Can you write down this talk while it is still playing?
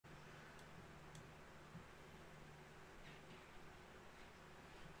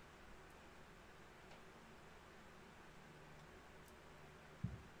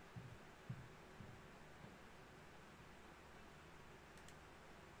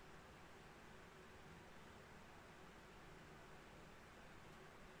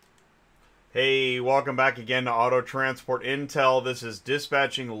Hey, welcome back again to Auto Transport Intel. This is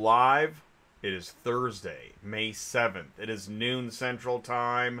Dispatching Live. It is Thursday, May 7th. It is noon Central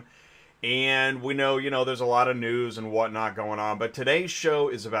Time. And we know, there's a lot of news and whatnot going on. But today's show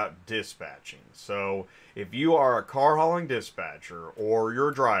is about dispatching. So if you are a car hauling dispatcher or you're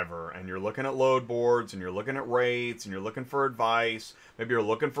a driver and you're looking at load boards and you're looking at rates and you're looking for advice, maybe you're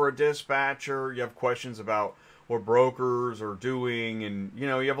looking for a dispatcher, you have questions about what brokers are doing, and you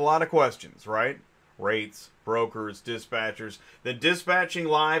have a lot of questions, right? Rates, brokers, dispatchers. Then Dispatching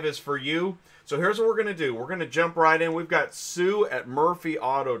Live is for you. So here's what we're going to do. We're going to jump right in. We've got Sue at Murphy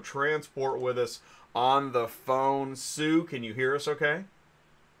Auto Transport with us on the phone. Sue, can you hear us okay?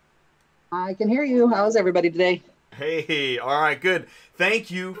 I can hear you. How's everybody today? Hey, all right, good. Thank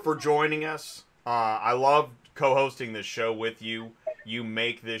you for joining us. I love co-hosting this show with you. You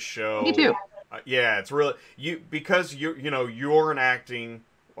make this Me show. too. Yeah, it's really because you're an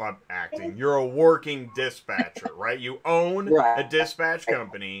you're a working dispatcher, right? You own a Right. dispatch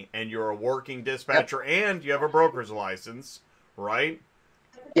company and you're a working Yep. dispatcher and you have a broker's license, right?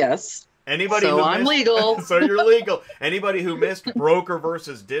 Yes. Anybody So who I'm missed legal. so you're legal. Anybody who missed broker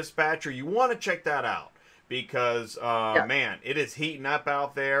versus dispatcher, you want to check that out because Yeah. man, it is heating up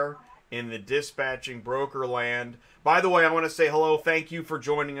out there in the dispatching broker land. By the way, I want to say hello. Thank you for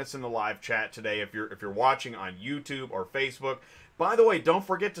joining us in the live chat today. If you're watching on YouTube or Facebook, by the way, don't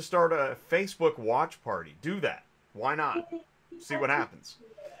forget to start a Facebook watch party. Do that. Why not? See what happens.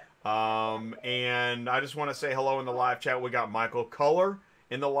 And I just want to say hello in the live chat. We got Michael Culler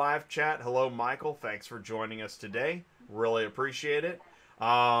in the live chat. Hello, Michael. Thanks for joining us today. Really appreciate it.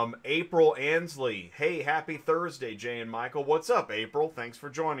 April Ansley. Hey, happy Thursday, Jay and Michael. What's up, April? Thanks for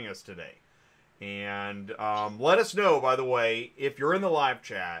joining us today. And let us know, by the way, if you're in the live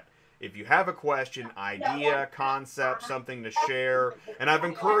chat, if you have a question, idea, concept, something to share. And I've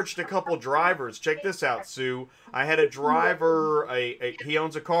encouraged a couple drivers. Check this out, Sue. I had a driver, he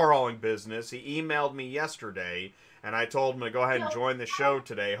owns a car hauling business. He emailed me yesterday, and I told him to go ahead and join the show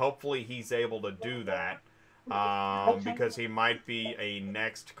today. Hopefully he's able to do that because he might be a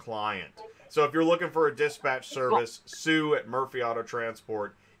next client. So if you're looking for a dispatch service, Sue at Murphy Auto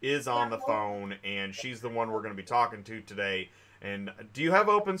Transport is on the phone, and she's the one we're going to be talking to today. And do you have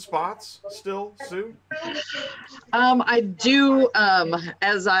open spots still, Sue? I do.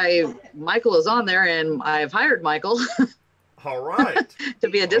 Michael is on there, and I've hired Michael All right. to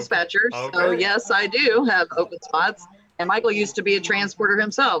be a dispatcher. So Okay. yes, I do have open spots. And Michael used to be a transporter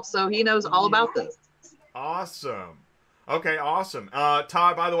himself, so he knows all about this. Awesome. Okay, awesome.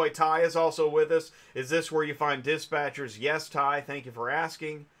 Ty, by the way, Ty is also with us. Is this where you find dispatchers? Yes, Ty. Thank you for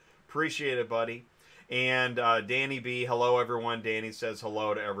asking. Appreciate it, buddy. And Danny B, hello, everyone. Danny says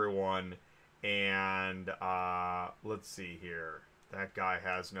hello to everyone. And let's see here. That guy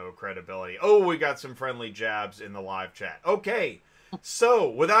has no credibility. Oh, we got some friendly jabs in the live chat. Okay. So,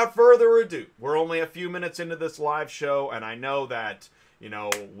 without further ado, we're only a few minutes into this live show, and I know that,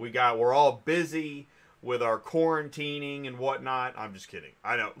 we're all busy with our quarantining and whatnot. I'm just kidding.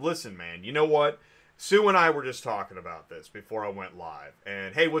 I know. Listen, man, you know what? Sue and I were just talking about this before I went live.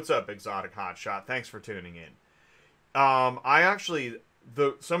 And hey, what's up, Exotic Hotshot? Thanks for tuning in. I actually,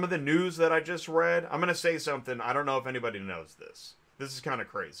 some of the news that I just read, I'm going to say something. I don't know if anybody knows this. This is kind of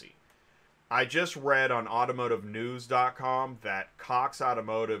crazy. I just read on automotivenews.com that Cox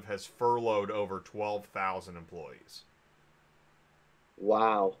Automotive has furloughed over 12,000 employees.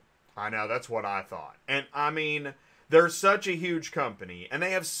 Wow. I know, that's what I thought. And I mean, they're such a huge company, and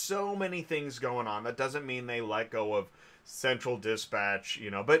they have so many things going on. That doesn't mean they let go of central dispatch,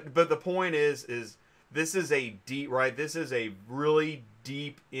 But the point is this is a deep, right? This is a really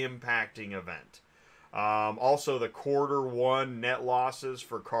deep impacting event. Also, the Q1 net losses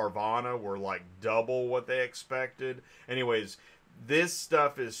for Carvana were like double what they expected. Anyways, this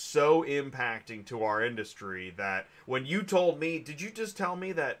stuff is so impacting to our industry that when you told me, did you just tell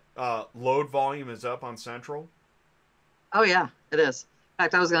me that load volume is up on Central? Oh yeah, it is. In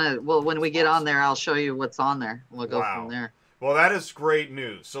fact, I was gonna. Well, when we get on there, I'll show you what's on there. We'll go from there. Well, that is great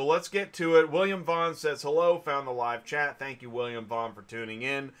news. So let's get to it. William Vaughn says hello, found the live chat. Thank you, William Vaughn, for tuning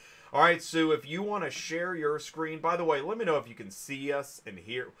in. All right, Sue, if you want to share your screen, by the way, let me know if you can see us and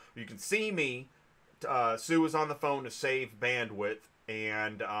hear. You can see me. Sue is on the phone to save bandwidth,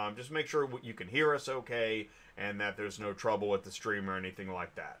 and just make sure you can hear us okay and that there's no trouble with the stream or anything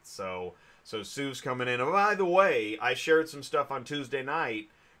like that. So Sue's coming in. And by the way, I shared some stuff on Tuesday night,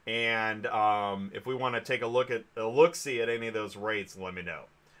 and if we want to take a look-see at any of those rates, let me know.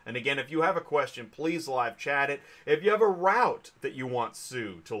 And again, if you have a question, please live chat it. If you have a route that you want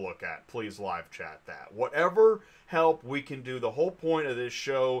Sue to look at, please live chat that. Whatever help we can do. The whole point of this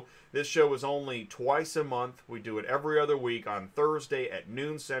show is only twice a month. We do it every other week on Thursday at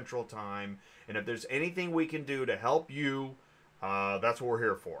noon Central Time. And if there's anything we can do to help you, that's what we're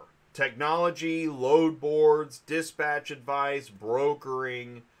here for. Technology, load boards, dispatch advice,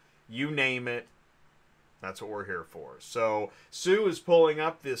 brokering, you name it. That's what we're here for. So Sue is pulling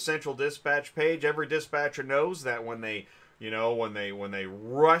up the central dispatch page. Every dispatcher knows that when they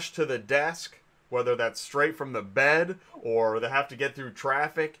rush to the desk, whether that's straight from the bed or they have to get through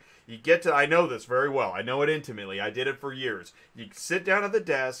traffic, you get to, I know this very well. I know it intimately. I did it for years. You sit down at the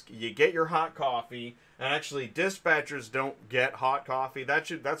desk, you get your hot coffee, and actually dispatchers don't get hot coffee.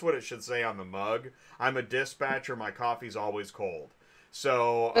 That's what it should say on the mug. I'm a dispatcher, my coffee's always cold.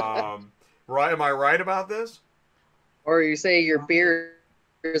 So, right, am I right about this? Or you say your beer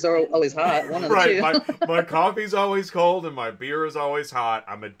is always hot. One of the right, two. my coffee's always cold and my beer is always hot.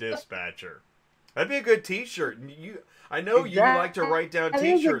 I'm a dispatcher. That'd be a good T-shirt. I know you like to write down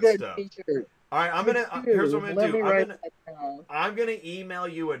T-shirt stuff. All right, I'm gonna. Here's what I'm gonna do. I'm gonna email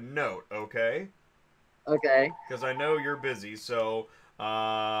you a note, okay? Okay. Because I know you're busy. So,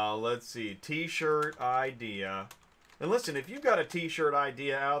 let's see. T-shirt idea. And listen, if you've got a T-shirt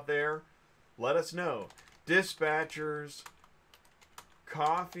idea out there, let us know. Dispatchers,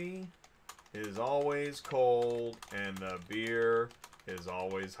 coffee is always cold and the beer is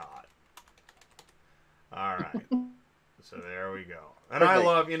always hot. All right. So there we go. And I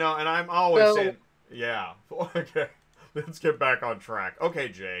love, and I'm always saying, yeah. Okay. Let's get back on track. Okay,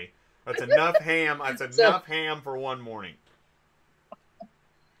 Jay. That's enough ham. That's enough ham for one morning.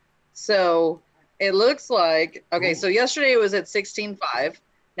 So it looks like, okay, so yesterday it was at 16.5.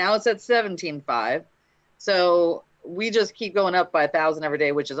 Now it's at 17.5. So we just keep going up by 1,000 every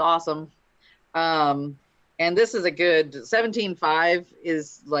day, which is awesome. And this is a good 17.5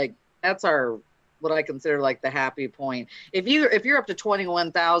 is like, that's what I consider like the happy point. If you're up to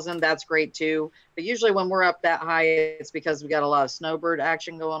 21,000, that's great too. But usually when we're up that high, it's because we got a lot of snowbird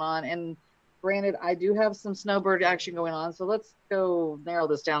action going on. And granted, I do have some snowbird action going on. So let's go narrow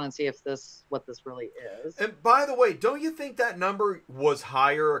this down and see if what this really is. And by the way, don't you think that number was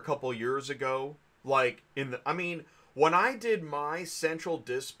higher a couple years ago? Like when I did my central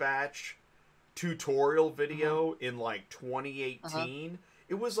dispatch tutorial video in like 2018,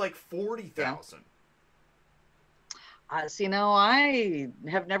 it was like 40,000. See, no, I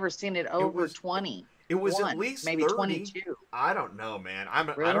have never seen it over 20. It was at least maybe 30. 22. I don't know, man. I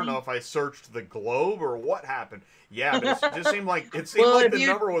don't Really? know if I searched the globe or what happened. Yeah, but it just seemed like the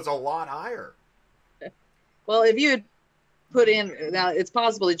number was a lot higher. Well, if you had put in, now it's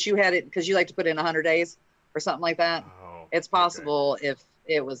possible that you had it because you like to put in 100 days or something like that. Oh, it's possible if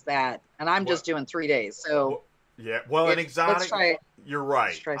it was that, and I'm just doing 3 days. So and Exotic, you're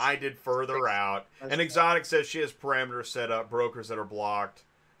right. I did further out, and Exotic says she has parameters set up, brokers that are blocked,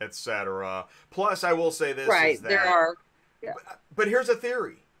 etc. Plus, I will say this: is that, there are. Yeah. But here's a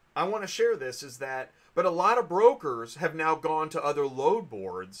theory. I want to share this: is that, but a lot of brokers have now gone to other load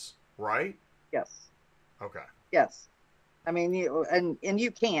boards, right? Yes. Okay. Yes, I mean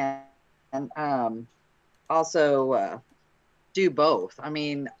you can, and also do both. I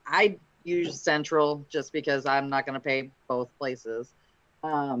mean, I use Central just because I'm not going to pay both places.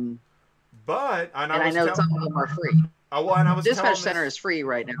 But I know some of them are free. Dispatch Center is free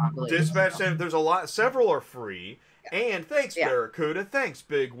right now, I believe. Dispatch Center, there's several are free. Yeah. And thanks, Barracuda. Thanks,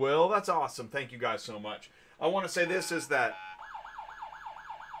 Big Will. That's awesome. Thank you guys so much. I want to say this is that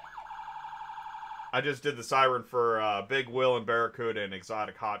I just did the siren for Big Will and Barracuda and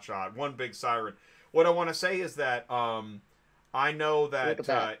Exotic Hotshot. One big siren. What I want to say is that I know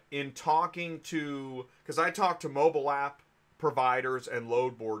that in talking to, because I talk to mobile app providers and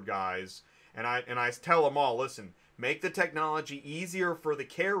load board guys, and I tell them all, listen, make the technology easier for the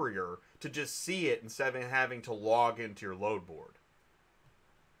carrier to just see it instead of having to log into your load board.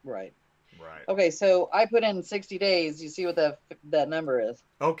 Right. Right. Okay, so I put in 60 days. You see what that number is?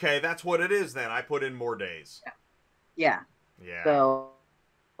 Okay, that's what it is then. I put in more days. Yeah. Yeah. So,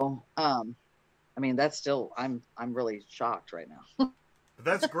 I mean, that's still, I'm really shocked right now.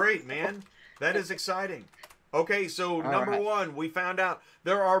 That's great, man. That is exciting. Okay, so number one, we found out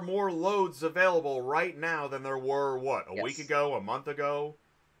there are more loads available right now than there were, a week ago, a month ago?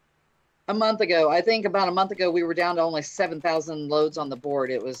 A month ago. I think about a month ago, we were down to only 7,000 loads on the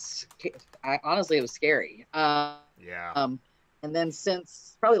board. It was, honestly, it was scary. Yeah. And then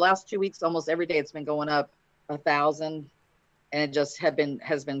since probably last 2 weeks, almost every day it's been going up 1,000. And it just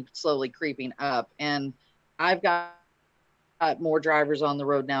has been slowly creeping up. And I've got more drivers on the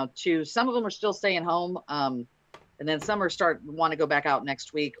road now too. Some of them are still staying home, and then some are want to go back out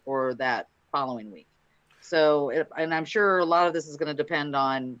next week or that following week. So, and I'm sure a lot of this is going to depend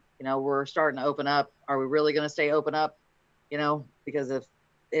on, you know, we're starting to open up. Are we really going to stay open up? You know, because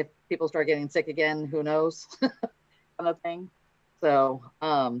if people start getting sick again, who knows, kind of thing. So,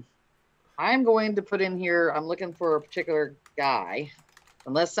 I'm going to put in here, I'm looking for a particular guy.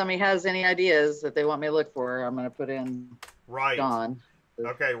 Unless somebody has any ideas that they want me to look for, I'm going to put in John.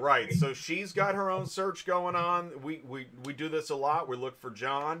 Okay, right. So she's got her own search going on. We do this a lot. We look for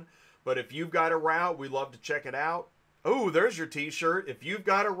John. But if you've got a route, we'd love to check it out. Oh, there's your t-shirt. If you've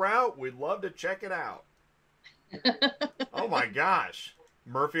got a route, we'd love to check it out. Oh my gosh.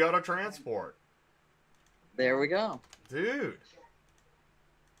 Murphy Auto Transport. There we go. Dude.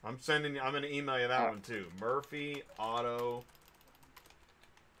 I'm going to email you that one too. Murphy Auto.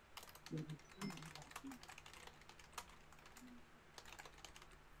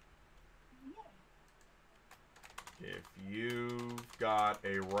 If you've got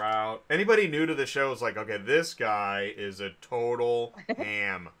a route. Anybody new to the show is like, okay, this guy is a total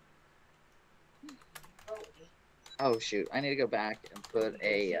ham. Oh shoot, I need to go back and put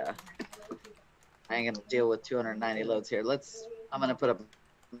a I ain't gonna deal with 290 loads here. I'm gonna put a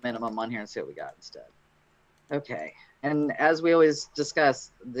minimum on here and see what we got instead. Okay, and as we always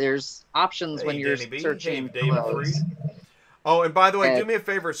discuss, there's options when you're searching loads. Oh, and by the way, do me a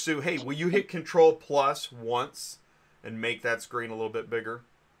favor, Sue. Hey, will you hit Control Plus once and make that screen a little bit bigger? Is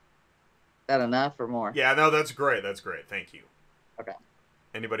that enough or more? Yeah, no, that's great. That's great. Thank you. Okay.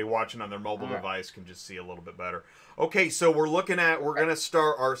 Anybody watching on their mobile device can just see a little bit better. Okay, so we're going to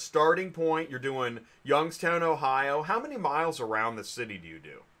start our starting point. You're doing Youngstown, Ohio. How many miles around the city do you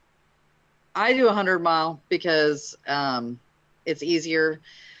do? I do 100-mile because it's easier.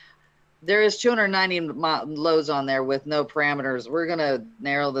 There is 290 loads on there with no parameters. We're going to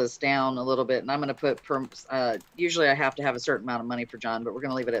narrow this down a little bit, and I'm going to put, usually I have to have a certain amount of money for John, but we're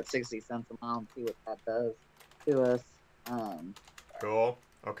going to leave it at 60 cents a mile and see what that does to us. Cool.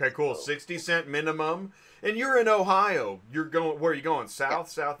 Okay, cool. 60-cent minimum. And you're in Ohio. You're going, where are you going? South,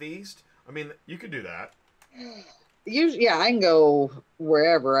 southeast? I mean, you could do that. Usually, yeah, I can go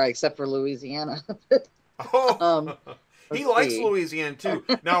wherever except for Louisiana. He likes Louisiana too.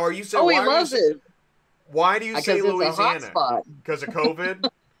 Now, are you saying? He loves it. Why do you say Louisiana? It's a hot spot. Because of COVID?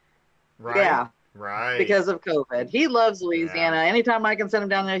 Right. Yeah. Right. Because of COVID. He loves Louisiana. Yeah. Anytime I can send him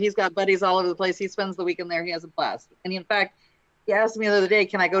down there, he's got buddies all over the place. He spends the weekend there. He has a blast. And in fact, he asked me the other day,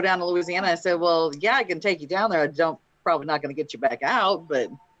 can I go down to Louisiana? I said, well, yeah, I can take you down there. Probably not going to get you back out, but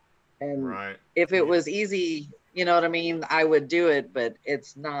if it was easy, you know what I mean, I would do it, but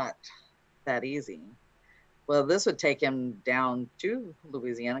it's not that easy. Well, this would take him down to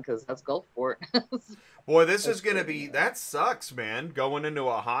Louisiana because that's Gulfport. Boy, this is going to be, that sucks, man. Going into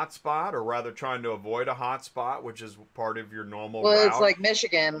a hot spot, or rather trying to avoid a hot spot, which is part of your normal route. It's like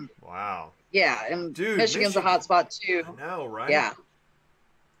Michigan. Wow. Yeah, and dude, Michigan's a hot spot too. I know, right? Yeah.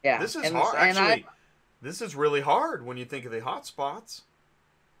 Yeah. This is hard. Actually, this is really hard when you think of the hot spots.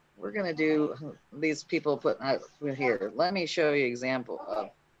 We're going to do, these people put here. Let me show you an example of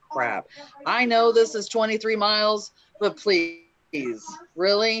crap. I know this is 23 miles, but please,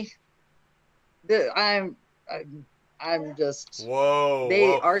 really? I'm just.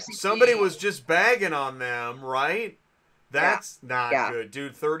 Whoa. Somebody was just bagging on them, right? That's not good,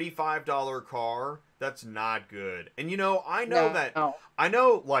 dude. $35 car. That's not good. And you know, I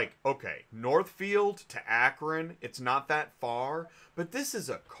know, like, okay, Northfield to Akron, it's not that far, but this is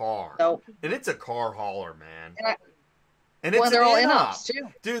a car. Nope. And it's a car hauler, man. And it's they're all in-ops too.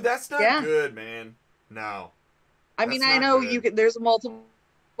 Dude, that's not good, man. No. I mean, I know there's a multiple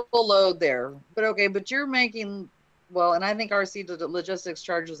load there, but you're making, and I think RC Logistics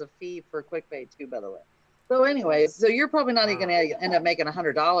charges a fee for quick pay too, by the way. So anyways, so you're probably not even going to end up making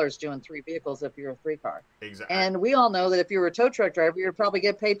 $100 doing 3 vehicles if you're a 3-car. Exactly. And we all know that if you're a tow truck driver, you'd probably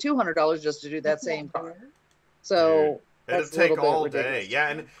get paid $200 just to do that same car. So it'll take all day. Yeah,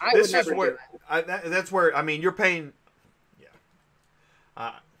 and this is where that's where, I mean, you're paying.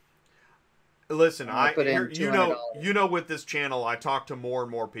 Yeah. Listen, you know, with this channel, I talk to more and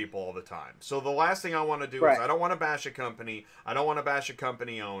more people all the time. So the last thing I want to do is I don't want to bash a company. I don't want to bash a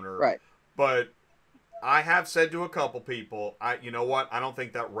company owner. Right. But I have said to a couple people, you know what? I don't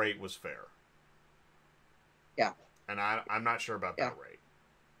think that rate was fair. Yeah. And I'm not sure about that rate.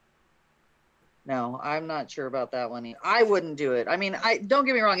 No, I'm not sure about that one. I wouldn't do it. I mean, don't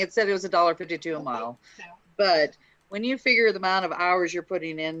get me wrong. It said it was $1.52 a mile, but when you figure the amount of hours you're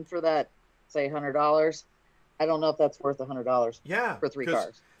putting in for that, say $100, I don't know if that's worth $100 Yeah, for 3 because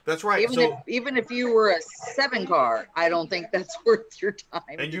cars. that's right. So Even if you were a 7 car, I don't think that's worth your time.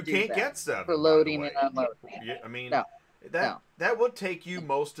 and to you do can't that get 7, for by the loading way. and unloading. Yeah, I mean, No, that no. that would take you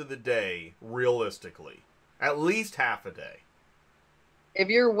most of the day, realistically, at least half a day. If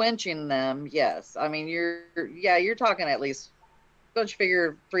you're winching them, yes. I mean, you're talking at least. Don't you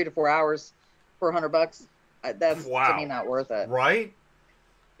figure 3 to 4 hours for $100? That's to me Wow, not worth it. right?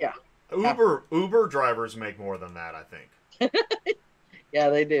 Yeah. Yeah. Uber drivers make more than that, I think. Yeah,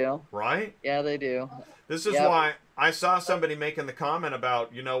 they do. Right? Yeah, they do. This is Yep. why I saw somebody making the comment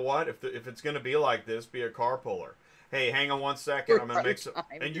about, you know what, if it's going to be like this, be a car puller. Hey, hang on one second. I'm going to make some,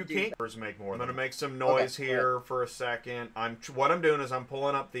 and you can't make more. I'm going to make some noise here for a second. What I'm doing is I'm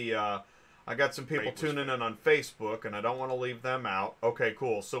pulling up the. I got some people tuning in on Facebook, and I don't want to leave them out. Okay,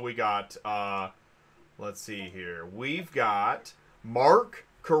 cool. So we got. Let's see here. We've got Mark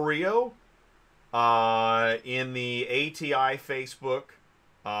Carrillo in the ATI Facebook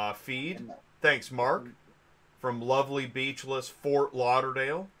feed. Thanks, Mark. From lovely beachless Fort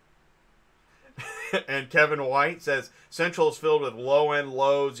Lauderdale. And Kevin White says, Central is filled with low-end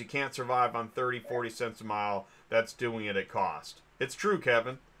loads. You can't survive on 30, 40 cents a mile. That's doing it at cost. It's true,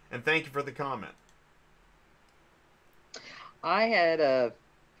 Kevin. And thank you for the comment. I had a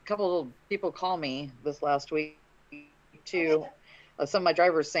couple of people call me this last week, too. Some of my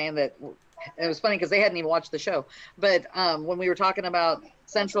drivers saying that, it was funny because they hadn't even watched the show. But when we were talking about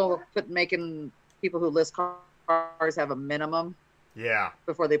Central making people who list cars have a minimum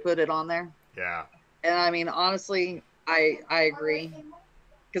before they put it on there. Yeah. And I mean, honestly, I agree.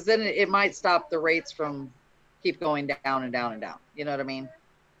 Because then it might stop the rates from keep going down and down and down. You know what I mean?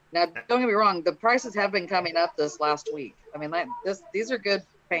 Now, don't get me wrong. The prices have been coming up this last week. I mean, these are good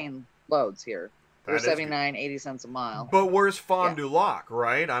paying loads here. They're 79, 80 cents a mile. But where's Fond du Lac,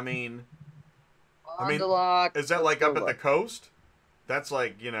 right? I mean, Fond du Lac. Is that like up at the coast? That's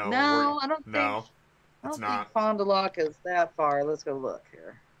like, you know. No, I don't think. No, I don't think Fond du Lac is that far. Let's go look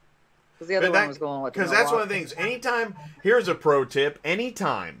here. Because the other one was going what? Because that's one of the things. Anytime, here's a pro tip.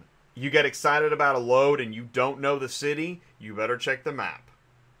 Anytime you get excited about a load and you don't know the city, you better check the map.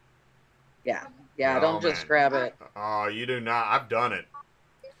 Yeah. Yeah, don't just grab it. Oh, you do not. I've done it.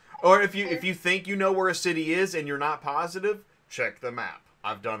 Or if you think you know where a city is and you're not positive, check the map.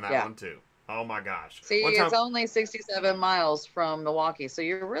 I've done that one too. Oh my gosh. See, it's only 67 miles from Milwaukee, so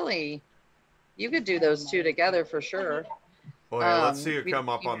you could do those two together for sure. Well, yeah, let's see it come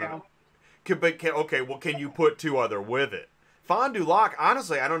up on the. Okay, well, can you put 2 other with it? Fond du Lac,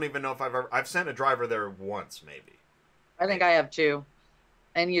 honestly, I don't even know if I've sent a driver there once, maybe. I think I have 2.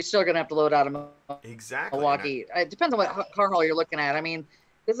 And you're still going to have to load out of Milwaukee. It depends on what car haul you're looking at. I mean,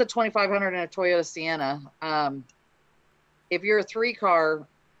 this is a 2500 and a Toyota Sienna. If you're a 3 car,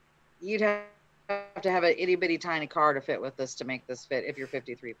 you'd have to have an itty bitty tiny car to fit with this to make this fit if you're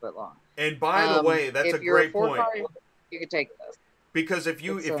 53 foot long. And by the way, that's a great point. Car, you could take this. Because if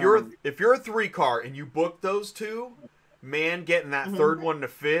you're a 3 car and you book those 2, man, getting that third one to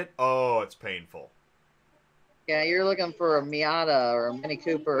fit, oh, it's painful. Yeah, you're looking for a Miata or a Mini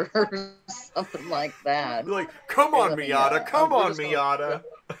Cooper or something like that. Like, come on, Miata, come on, Miata.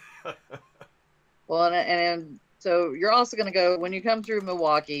 Well, and so you're also going to go, when you come through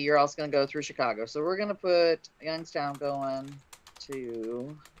Milwaukee, you're also going to go through Chicago. So we're going to put Youngstown going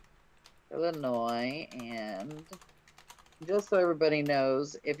to Illinois. And just so everybody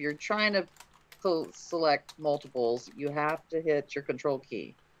knows, if you're trying to select multiples, you have to hit your control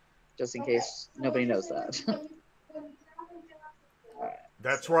key, just in case nobody knows that.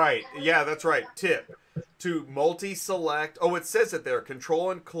 That's right. Yeah, that's right. Tip to multi-select. Oh, it says it there.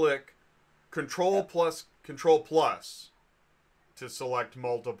 Control and click. Control plus to select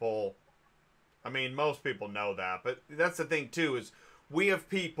multiple. I mean, most people know that, but that's the thing too, is we have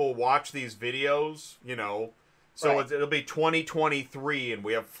people watch these videos, you know, so it'll be 2023 and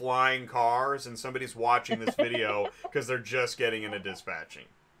we have flying cars and somebody's watching this video because they're just getting into dispatching.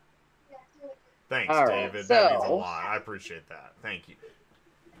 Thanks, David. That means a lot. I appreciate that. Thank you.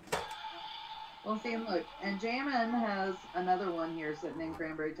 Well, see, look, and Jamin has another one here sitting in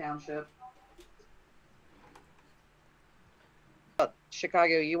Cranberry Township.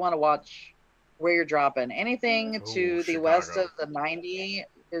 Chicago, you want to watch where you're dropping. Anything to the west of the 90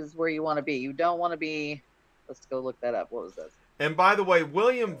 is where you want to be. You don't want to be, let's go look that up. What was this? And by the way,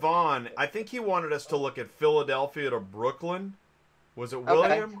 William Vaughn, I think he wanted us to look at Philadelphia to Brooklyn. Was it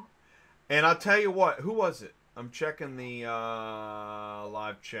William? Okay. And I'll tell you what, who was it? I'm checking the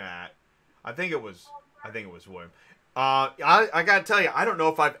live chat. I think it was William. I got to tell you, I don't know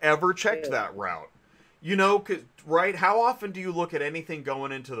if I've ever checked that route. You know, right? How often do you look at anything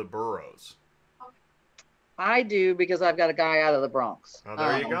going into the boroughs? I do because I've got a guy out of the Bronx. Oh,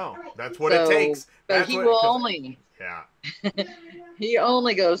 there you go. That's what it So, takes. but That's he what. will only. Yeah. He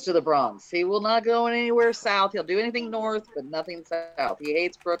only goes to the Bronx. He will not go anywhere south. He'll do anything north, but nothing south. He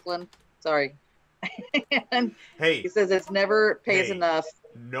hates Brooklyn. Sorry. And he Hey, says it's never pays hey. enough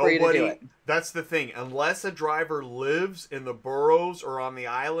for you to do Nobody. it. That's the thing. Unless a driver lives in the boroughs or on the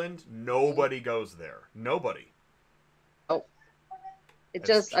island, nobody goes there. Nobody. Oh, it It's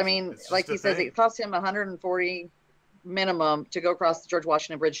just, I just. mean, It's like just a he says, thing. it costs him 140 minimum to go across the George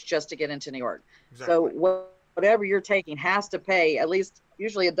Washington Bridge just to get into New York. So Exactly. whatever you're taking has to pay at least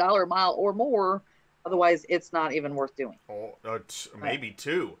usually $1 a mile or more. Otherwise, it's not even worth doing. Oh, Uh, maybe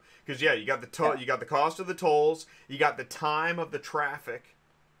two. Because yeah, you got the yeah. you got the cost of the tolls, you got the time of the traffic.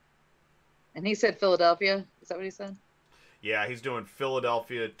 And he said Philadelphia. Is that what he said? Yeah, he's doing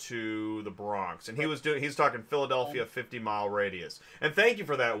Philadelphia to the Bronx, and he's talking Philadelphia 50-mile radius. And thank you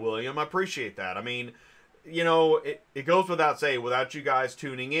for that, William. I appreciate that. I mean, it goes without saying, without you guys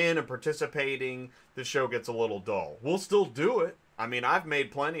tuning in and participating, the show gets a little dull. We'll still do it. I mean, I've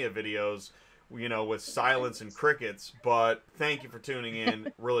made plenty of videos, with silence and crickets, but thank you for tuning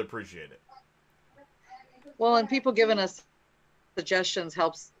in. Really appreciate it. Well, and people giving us suggestions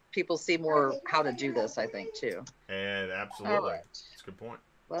helps people see more how to do this, I think, too. And All absolutely. right. That's a good point.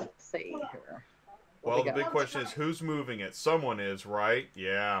 Let's see here. What Well, we the big got? question is who's moving it? Someone is, right?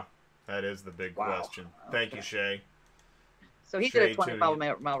 Yeah, that is the big Wow. question. Thank you, Shay. So he did a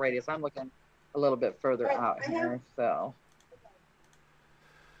 25-mile radius. I'm looking a little bit further out here. So,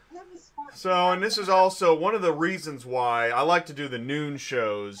 and this is also one of the reasons why I like to do the noon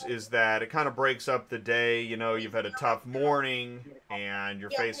shows is that it kind of breaks up the day. You've had a tough morning and you're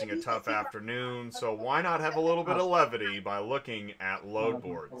facing a tough afternoon. So why not have a little bit of levity by looking at load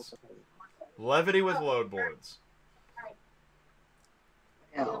boards? Levity with load boards.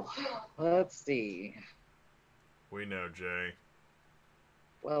 Now, let's see. We know, Jay.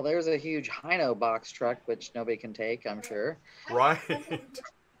 Well, there's a huge Hino box truck, which nobody can take, I'm sure. Right?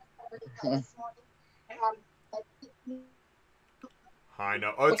 I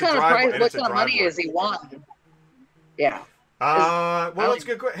know. Oh, it's a driveway. What kind of money is he wanting? Yeah. Well, that's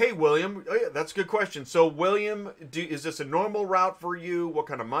good. Hey, William. Oh, yeah, that's a good question. So, William, is this a normal route for you? What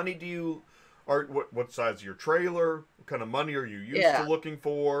kind of money do you, or what size of your trailer? What kind of money are you used to looking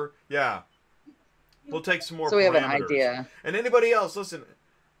for? Yeah. We'll take some more. So we have an idea. And anybody else, listen.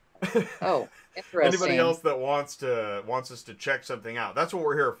 Oh, interesting. Anybody else that wants us to check something out? That's what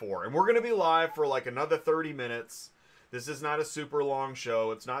we're here for. And we're going to be live for like another 30 minutes. This is not a super long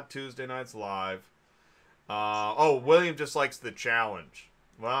show. It's not Tuesday Nights Live. William just likes the challenge.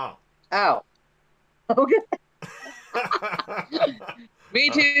 Wow. Oh. Okay.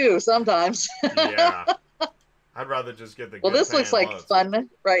 Me too, sometimes. Yeah. I'd rather just get the Well, this looks like fun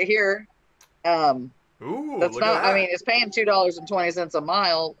right here. Ooh, that's look not, at that. I mean, it's paying $2.20 a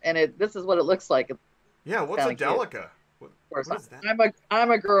mile, and this is what it looks like. Yeah, what's a Delica? What is that?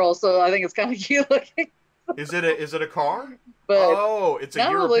 I'm a girl, so I think it's kind of cute looking. Is it a car? But it's a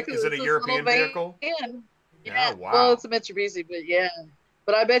European. Is it a European vehicle? Yeah. Wow. Well, it's a Mitsubishi, but yeah.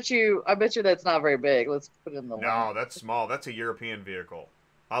 But I bet you that's not very big. Let's put it in the link. No, that's small. That's a European vehicle.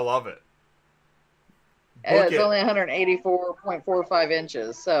 I love it. It's only 184.45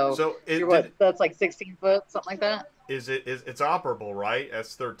 inches. So that's like 16 foot, something like that. It's operable, right?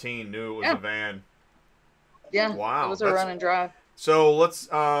 S13 knew it was a van. Yeah. Wow. It was a run and drive. So let's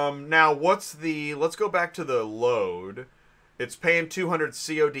let's go back to the load. It's paying 200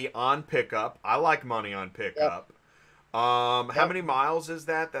 COD on pickup. I like money on pickup. Yep. How many miles is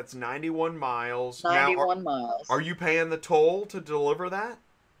that? That's 91 miles. 91 miles. Are you paying the toll to deliver that?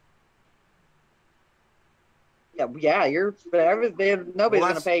 Yeah, nobody's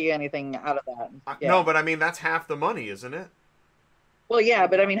going to pay you anything out of that. Yeah. No, but I mean, that's half the money, isn't it? Well, yeah,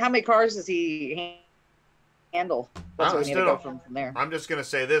 but I mean, how many cars does he handle? That's what we need to go from there. I'm just going to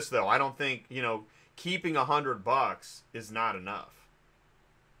say this, though. I don't think, keeping $100 is not enough.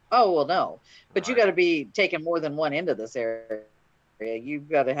 Oh, well, no. But you got to be taking more than one into this area. You've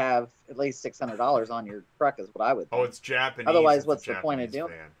got to have at least $600 on your truck is what I would think. Oh, it's Japanese. Otherwise, what's the point of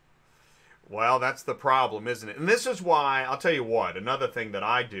doing it? Well, that's the problem, isn't it? And this is why, I'll tell you what, another thing that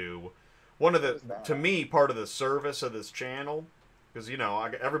I do, to me, part of the service of this channel, because,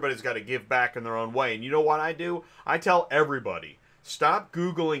 everybody's got to give back in their own way. And you know what I do? I tell everybody, stop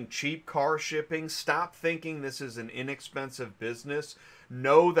Googling cheap car shipping. Stop thinking this is an inexpensive business.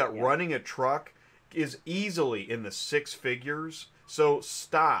 Know that running a truck is easily in the 6 figures. So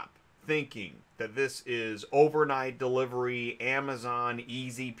stop thinking that this is overnight delivery, Amazon,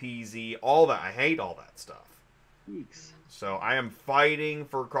 easy peasy, all that. I hate all that stuff. Thanks. So I am fighting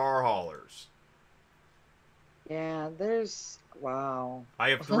for car haulers. Yeah, there's wow.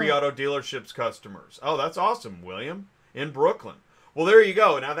 I have 3 auto dealerships customers. Oh, that's awesome, William, in Brooklyn. Well, there you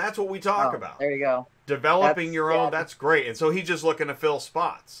go. Now that's what we talk Oh, about. there you go. Developing That's your own, yeah, that's great. And so he's just looking to fill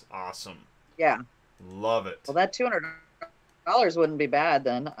spots. Awesome. yeah. Love it. Well, that $200 wouldn't be bad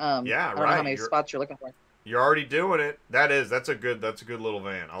then. Yeah, I don't know how right. many spots you're looking for. You're already doing it. That's a good little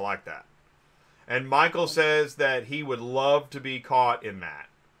van. I like that. And Michael says that he would love to be caught in that.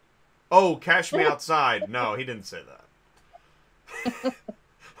 Oh, cash me outside. No, he didn't say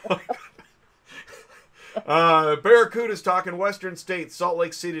that. Barracuda's talking Western States, Salt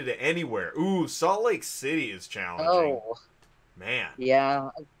Lake City to anywhere. Ooh, Salt Lake City is challenging. Oh, Man. yeah.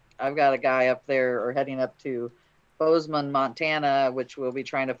 I've got a guy up there or heading up to Bozeman, Montana, which we'll be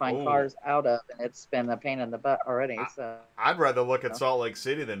trying to find Ooh. cars out of, and it's been a pain in the butt already. So I'd rather look at Salt Lake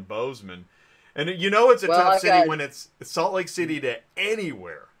City than Bozeman. And you know it's a tough I've city got, when it's Salt Lake City to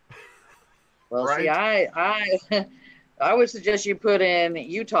anywhere. well, right? see, I would suggest you put in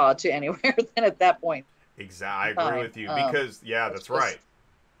Utah to anywhere then at that point. Exactly. I agree with you because that's right.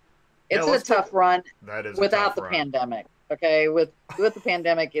 It's a tough run. That is without the pandemic. Okay, with the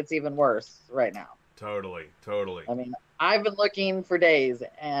pandemic, it's even worse right now. Totally. I mean, I've been looking for days,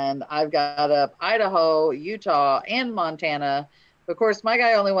 and I've got up Idaho, Utah, and Montana. Of course, my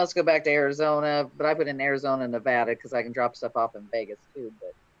guy only wants to go back to Arizona, but I put in Arizona and Nevada because I can drop stuff off in Vegas too.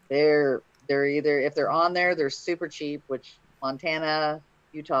 But they're either, if they're on there, they're super cheap, which Montana,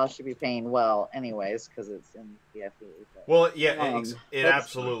 Utah should be paying well anyways because it's in the FE. Well, yeah, it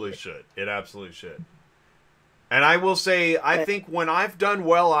absolutely should. It absolutely should. And I will say, I think when I've done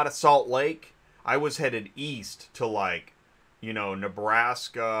well out of Salt Lake, I was headed east to like,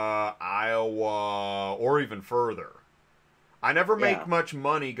 Nebraska, Iowa, or even further. I never make much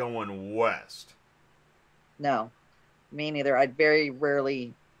money going west. No, me neither. I'd very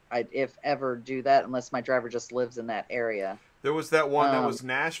rarely, if ever, do that unless my driver just lives in that area. There was that one that was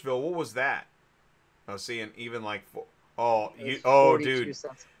Nashville. What was that? I was seeing even like, dude.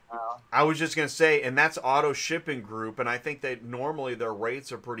 I was just gonna say, and that's Auto Shipping Group, and I think that normally their rates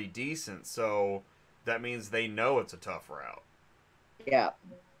are pretty decent, so that means they know it's a tough route. Yeah.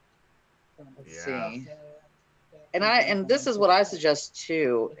 Let's see. And this is what I suggest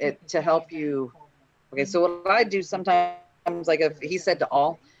too, to help you. Okay, so what I do sometimes, like if he said to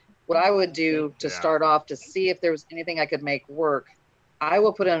all, what I would do to start off to see if there was anything I could make work, I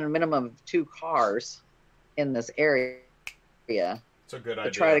will put in a minimum of 2 cars in this area. It's a good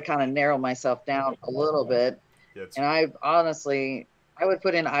idea. To try to kind of narrow myself down a little bit. And I would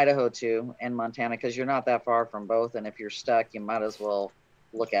put in Idaho too and Montana because you're not that far from both. And if you're stuck, you might as well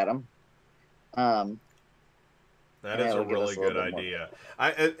look at them. That is a really good idea.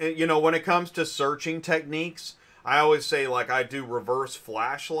 When it comes to searching techniques, I always say like I do reverse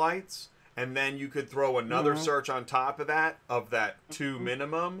flashlights, and then you could throw another search on top of that 2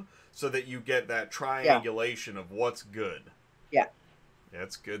 minimum, so that you get that triangulation of what's good. Yeah.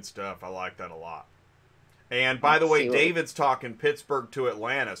 That's good stuff. I like that a lot. And by the way, David's talking Pittsburgh to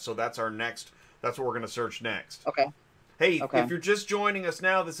Atlanta, so that's what we're going to search next. Okay. Hey, if you're just joining us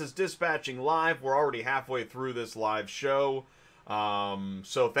now, this is Dispatching Live. We're already halfway through this live show.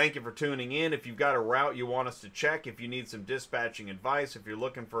 So thank you for tuning in. If you've got a route you want us to check, if you need some dispatching advice, if you're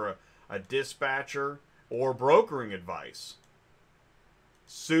looking for a dispatcher or brokering advice,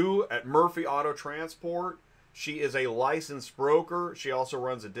 Sue at Murphy Auto Transport. She is a licensed broker. She also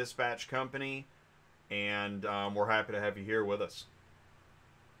runs a dispatch company, and we're happy to have you here with us.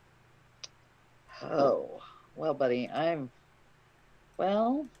 Oh, well, buddy, now,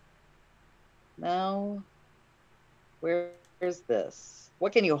 where's this?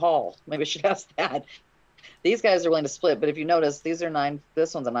 What can you haul? Maybe I should ask that. These guys are willing to split, but if you notice, this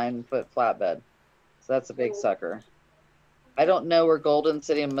one's a 9-foot flatbed. So that's a big sucker. I don't know where Golden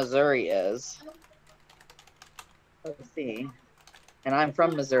City, Missouri is. Let's see. And I'm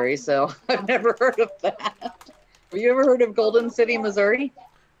from Missouri, so I've never heard of that. Have you ever heard of Golden City, Missouri?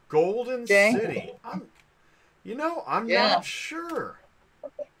 Golden City? I'm not sure.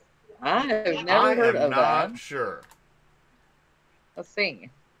 I've never heard of that. I'm not sure. Let's see.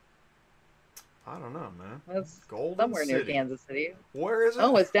 I don't know, man. It's Golden somewhere City. Near Kansas City. Where is it?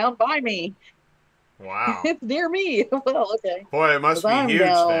 Oh, it's down by me. Wow. It's near me. Well, okay. Boy, it must be huge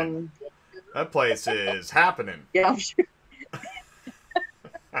then. That place is happening. Yeah, I'm sure.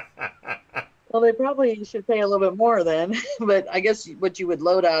 Well, they probably should pay a little bit more then. But I guess what you would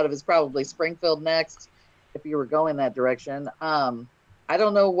load out of is probably Springfield next, if you were going that direction. I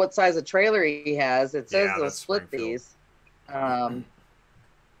don't know what size of trailer he has. It says they'll split these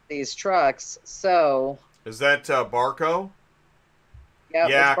trucks. So is that Barco? Yeah,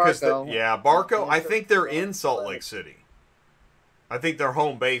 Yeah, it's because Barco. Barco. I think they're in Salt Lake City. I think their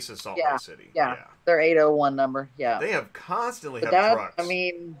home base is Salt Yeah, Lake City. yeah. Yeah, Their 801 number. Yeah. they have constantly But have that, I trucks.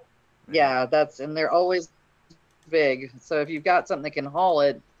 mean, Man. yeah, and they're always big. So if you've got something that can haul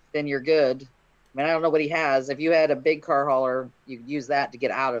it, then you're good. I mean, I don't know what he has. If you had a big car hauler, you could use that to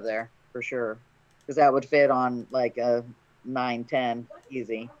get out of there for sure. Because that would fit on like a 910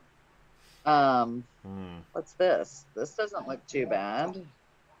 easy. What's this? This doesn't look too bad.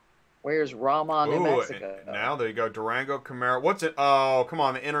 Where's Rama, New Ooh, Mexico? now there you go. Durango Camaro. What's it? Oh, come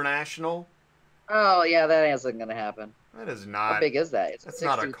on, the International. Oh yeah, that isn't gonna happen. That is How not. big is that? It's a That's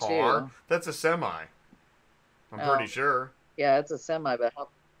not a 62. car. That's a semi. I'm pretty Oh, sure. yeah, it's a semi, but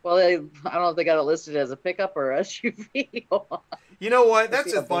well, I don't know if they got it listed as a pickup or SUV. You know what? Let's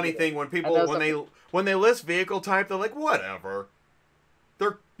That's see a how big funny it is. thing when I people know when they list vehicle type, they're like, whatever.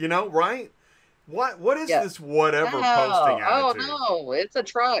 They're right? What is Yeah. this whatever No. posting Oh attitude? no, it's a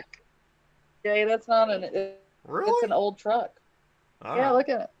truck. Okay, that's not it's Really? an old truck. All Yeah, right. look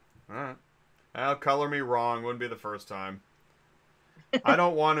at it. All right. Well, color me wrong. Wouldn't be the first time. I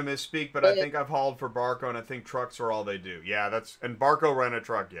don't want to misspeak, but I think I've hauled for Barco, and I think trucks are all they do. Yeah, and Barco rent a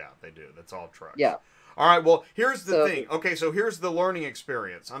truck. Yeah, they do. That's all trucks. Yeah. All right. Well, here's the thing. Okay, so here's the learning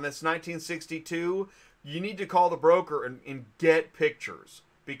experience on this 1962. You need to call the broker and get pictures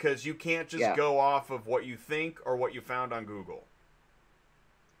because you can't just go off of what you think or what you found on Google.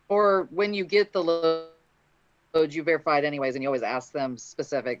 Or when you get the load, you verify it anyways, and you always ask them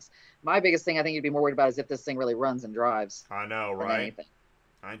specifics. My biggest thing I think you'd be more worried about is if this thing really runs and drives. I know, right? Anything.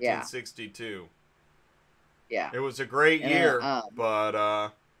 1962. Yeah. It was a great year,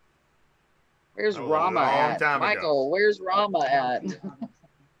 but where's Rama at? Michael, ago. where's Rama at?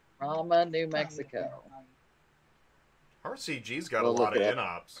 Rama, New Mexico. RCG's got a lot of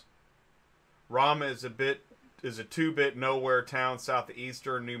in-ops. Rama is a 2-bit nowhere town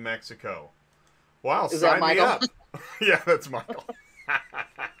southeastern New Mexico. Wow, sign me up. Yeah, that's Michael.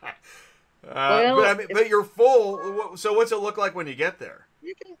 But you're full. So what's it look like when you get there?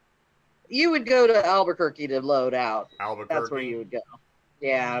 You would go to Albuquerque to load out. Albuquerque? That's where you would go.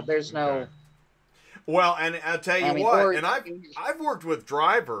 Yeah, there's no... Well, and I'll tell you what, and I've worked with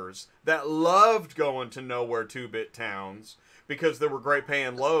drivers that loved going to nowhere 2-bit towns because there were great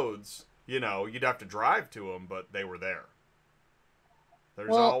paying loads. You know, you'd have to drive to them, but they were there.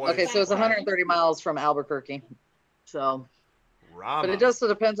 Okay, so it's 130 miles from Albuquerque. So, Rama. But it just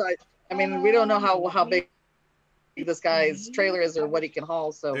depends. I mean, we don't know how big this guy's trailer is or what he can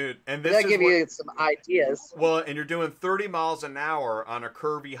haul. So, dude, and that give you some ideas. Well, and you're doing 30 miles an hour on a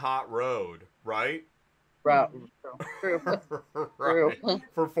curvy, hot road, right? Right. True. Right.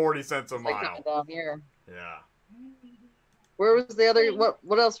 For 40 cents a mile. Like down here. Yeah. Where was the other?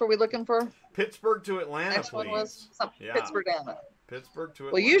 What else were we looking for? Pittsburgh to Atlanta, Next please. one was Pittsburgh to Atlanta. Pittsburgh to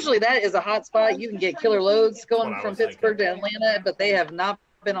Atlanta. Well, usually that is a hot spot. You can get killer loads going from Pittsburgh to Atlanta, but they have not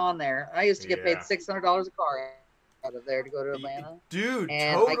been on there. I used to get paid $600 a car out of there to go to Atlanta. Dude,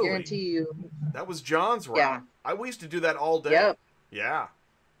 and totally. I guarantee you. That was John's route. Yeah. We used to do that all day. Yep. Yeah.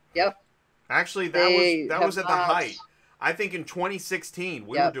 Yep. Actually, that was at the height. I think in 2016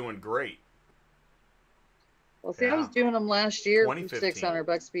 we were doing great. Well, see, I was doing them last year for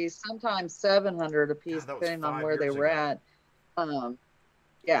 $600 a piece, sometimes $700 a piece, depending on where they were at.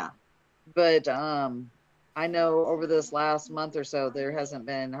 Yeah, but I know over this last month or so there hasn't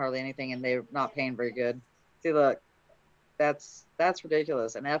been hardly anything, and they're not paying very good. See, look, that's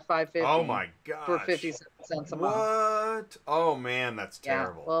ridiculous. An F550. Oh my gosh. For 50 cents a month. What? Oh man, that's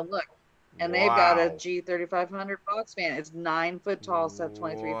terrible. Well, look. And they've got a G3500 box fan. It's 9 foot tall, set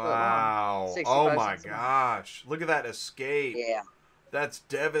 23 foot long. Wow. Oh my gosh. Look at that escape. Yeah. That's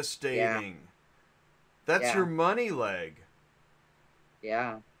devastating. Yeah. That's your money leg.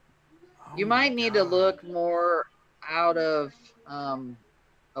 Yeah. Oh, you might need to look more out of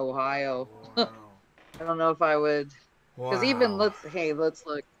Ohio. Wow. I don't know if I would. Because even let's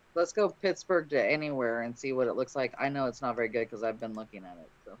look. Let's go Pittsburgh to anywhere and see what it looks like. I know it's not very good because I've been looking at it.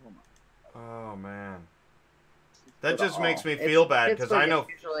 So hold on. Oh man, that just makes me feel bad because I know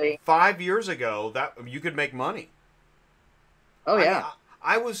 5 years ago that you could make money. Oh yeah,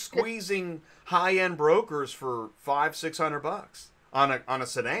 I was squeezing high-end brokers for $500-600 on a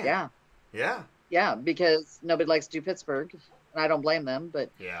sedan. Yeah, yeah, yeah. Because nobody likes to do Pittsburgh, and I don't blame them. But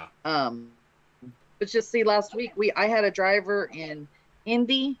yeah, but just see, last week I had a driver in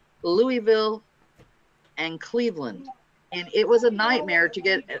Indy, Louisville, and Cleveland. And it was a nightmare to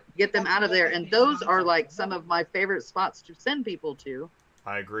get them out of there. And those are like some of my favorite spots to send people to.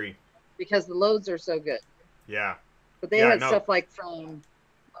 I agree. Because the loads are so good. Yeah. But they had stuff like from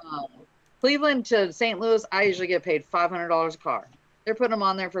Cleveland to St. Louis, I usually get paid $500 a car. They're putting them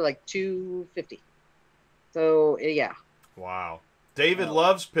on there for like $250. So yeah. Wow. David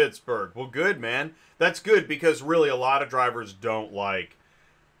loves Pittsburgh. Well, good, man. That's good because really a lot of drivers don't like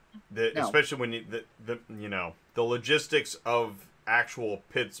especially when the logistics of actual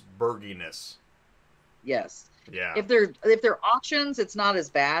Pittsburghiness. Yes. Yeah. If they're auctions, it's not as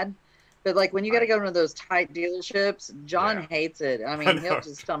bad. But like when you got to go into those tight dealerships, John hates it. I mean, he'll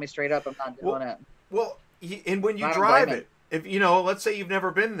just tell me straight up, I'm not doing it. Well, and when you drive it, if let's say you've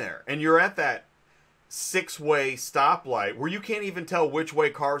never been there and you're at that 6-way stoplight where you can't even tell which way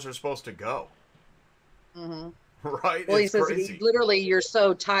cars are supposed to go. Mm-hmm. Right? Well, it's he says crazy. literally you're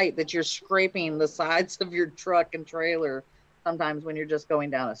so tight that you're scraping the sides of your truck and trailer sometimes when you're just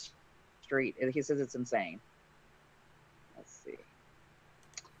going down a street. He says it's insane. Let's see.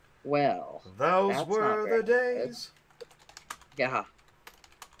 Well, those were the days. Yeah.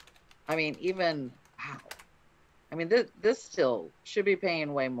 I mean, even wow. I mean, this still should be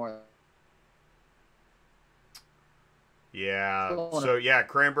paying way more. Yeah. So yeah,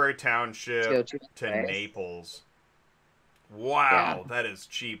 Cranberry Township to Naples. Wow, that is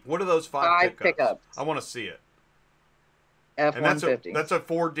cheap. What are those 5 pickups? I want to see it. F-150. That's a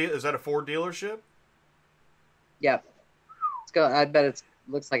Ford deal. Is that a Ford dealership? Yep. I bet it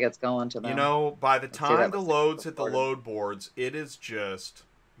looks like it's going to them. By the time the loads hit the load boards, it is just,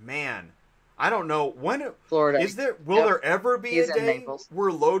 man. I don't know when Florida. Will there ever be a day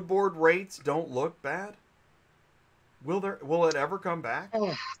where load board rates don't look bad? Will it ever come back?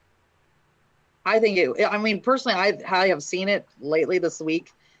 I think I mean, personally, I have seen it lately this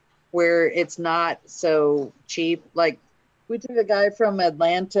week where it's not so cheap. Like we took a guy from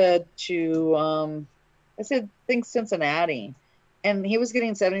Atlanta to, I think Cincinnati, and he was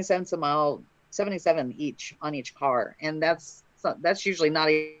getting 70 cents a mile, 77 each on each car. And that's usually not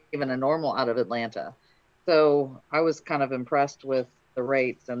even a normal out of Atlanta. So I was kind of impressed with the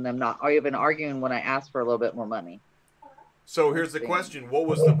rates and them not even arguing when I asked for a little bit more money. So here's the question. What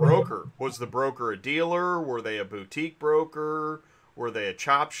was the broker? Was the broker a dealer? Were they a boutique broker? Were they a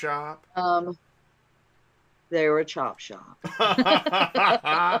chop shop? They were a chop shop.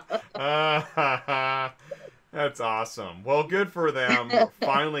 That's awesome. Well, good for them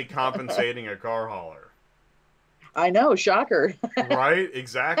finally compensating a car hauler. I know, shocker. Right?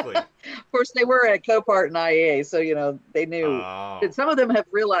 Exactly. Of course, they were at Copart and IAA, so they knew. But some of them have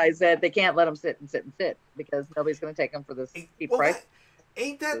realized that they can't let them sit because nobody's going to take them for this cheap price.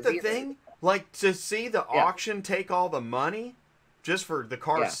 Ain't that the thing? Like to see the auction take all the money just for the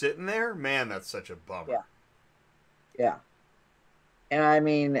car sitting there? Man, that's such a bummer. Yeah. And I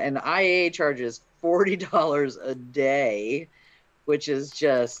mean, an IAA charges $40 a day, which is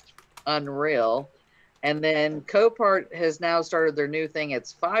just unreal. And then Copart has now started their new thing.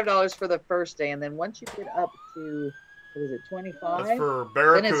 It's $5 for the first day, and then once you get up to, what is it, 25? That's for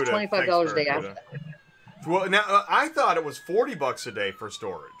Barracuda. Then it's $25 a day after that. Well, now I thought it was $40 a day for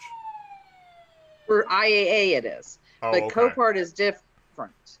storage. For IAA, it is, but Copart is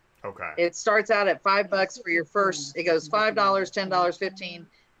different. Okay. It starts out at $5 for your first. It goes $5, $10, $15.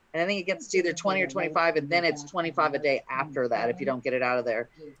 And I think it gets to either 20 or 25, and then it's 25 a day after that if you don't get it out of there.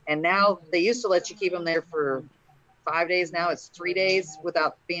 And now they used to let you keep them there for 5 days. Now it's 3 days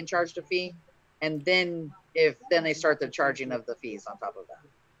without being charged a fee. And then they start the charging of the fees on top of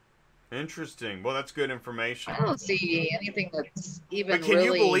that. Interesting. Well, that's good information. I don't see anything that's even But can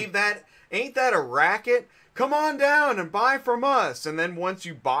you believe that? Ain't that a racket? Come on down and buy from us. And then once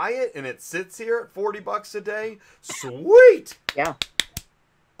you buy it and it sits here at $40 a day, sweet. Yeah.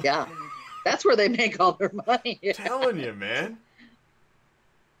 Yeah, that's where they make all their money. Telling you, man.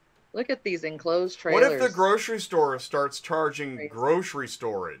 Look at these enclosed trailers. What if the grocery store starts charging grocery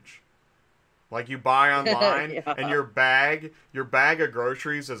storage? Like you buy online and your bag of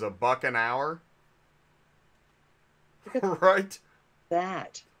groceries is $1 an hour? Right?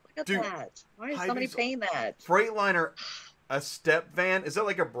 Look at that. Why is somebody paying that? Freightliner, a step van? Is that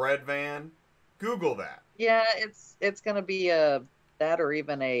like a bread van? Google that. Yeah, it's going to be that or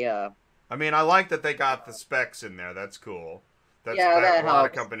even a... I mean, I like that they got the specs in there. That's cool. That a lot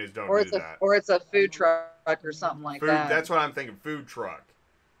of companies don't do that. Or it's a food truck or something like that. That's what I'm thinking, food truck.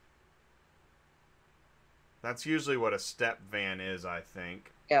 That's usually what a step van is, I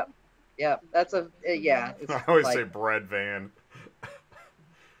think. Yep. That's I always say bread van.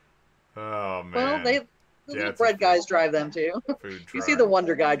 Oh, man. Well, the bread guys drive them too. Food truck. You see the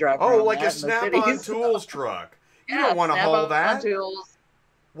Wonder Guy drive. Like a Snap-on Tools truck. You don't want to haul that. Tools,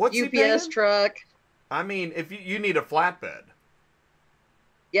 What's UPS truck. I mean, if you need a flatbed.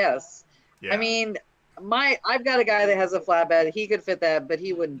 Yes. Yeah. I mean, I've got a guy that has a flatbed. He could fit that, but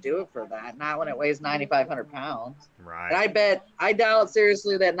he wouldn't do it for that. Not when it weighs 9,500 pounds. Right. And I doubt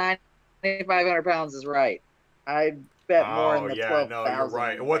seriously that 9,500 pounds is right. I bet more in Oh the yeah, 12,000. no, you're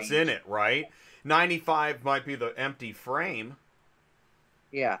right. What's range. in it, right? 95 might be the empty frame.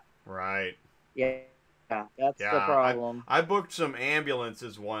 Yeah. Right. Yeah. That's Yeah, the problem. I booked some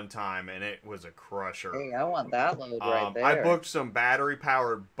ambulances one time, and it was a crusher. Hey, I want that load right there. I booked some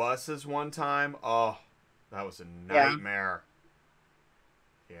battery-powered buses one time. Oh, that was a nightmare.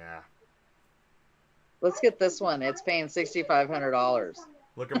 Yeah. Let's get this one. It's paying $6,500.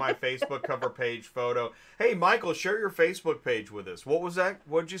 Look at my Facebook cover page photo. Hey, Michael, share your Facebook page with us. What was that?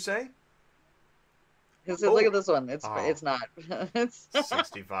 What'd you say? Look at this one. It's not. It's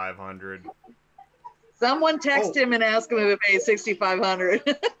 6,500. Someone text him and ask him if it pays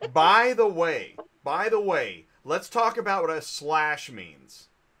 6,500. By the way, let's talk about what a slash means,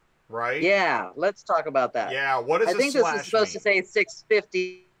 right? Yeah, let's talk about that. Yeah, what does a slash mean? I think this is supposed to say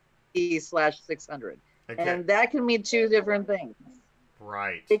 650/600. Okay. And that can mean two different things.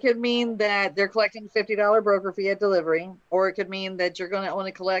 Right. It could mean that they're collecting $50 broker fee at delivery, or it could mean that you're going to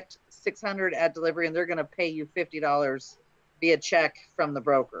only collect $600 at delivery and they're going to pay you $50 via check from the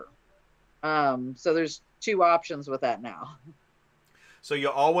broker. So there's two options with that now. So you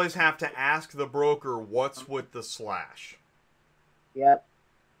always have to ask the broker what's with the slash. Yep.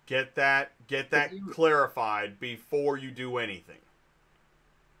 Get that clarified before you do anything.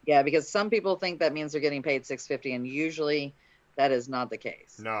 Yeah, because some people think that means they're getting paid $650, and usually that is not the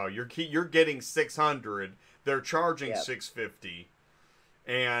case. No, you're getting $600. They're charging $650,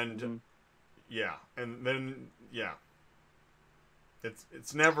 and yeah, and then yeah.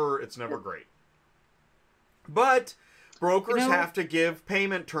 It's never great. But brokers have to give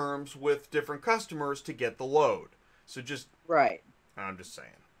payment terms with different customers to get the load. So just right. I'm just saying.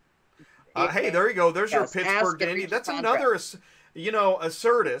 Hey, there you go. There's your Pittsburgh Indy. That's another,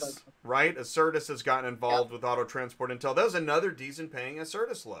 Assertis, right? Assertis has gotten involved with Auto Transport Intel. That was another decent paying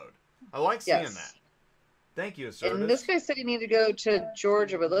Assertis load. I like seeing that. Thank you, Assertis. And this guy said you need to go to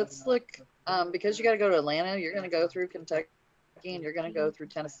Georgia, but let's look, because you got to go to Atlanta. You're going to go through Kentucky. And you're going to go through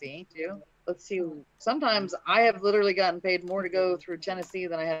Tennessee too. Let's see. Sometimes I have literally gotten paid more to go through Tennessee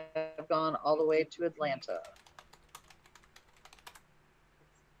than I have gone all the way to Atlanta.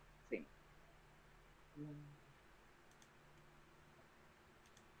 Let's see.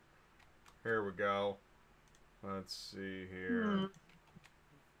 Here we go. Let's see here.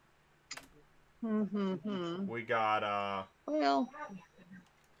 We got well,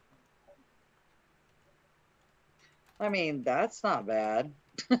 I mean, that's not bad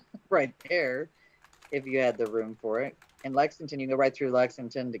right there if you had the room for it. In Lexington, you can go right through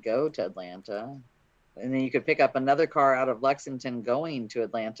Lexington to go to Atlanta. And then you could pick up another car out of Lexington going to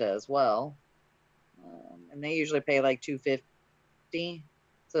Atlanta as well. And they usually pay like $250.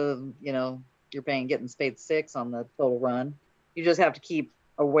 So, you're getting paid $6 on the total run. You just have to keep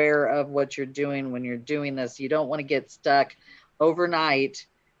aware of what you're doing when you're doing this. You don't want to get stuck overnight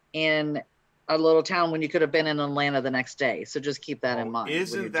in a little town when you could have been in Atlanta the next day. So just keep that in mind.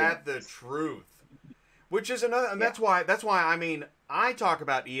 Isn't that the truth? Which is another, and that's why I mean, I talk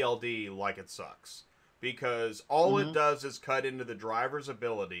about ELD like it sucks, because all it does is cut into the driver's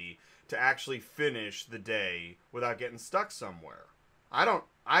ability to actually finish the day without getting stuck somewhere.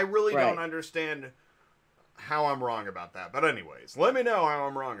 I really don't understand how I'm wrong about that. But anyways, let me know how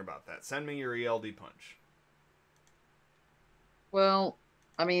I'm wrong about that. Send me your ELD punch. Well,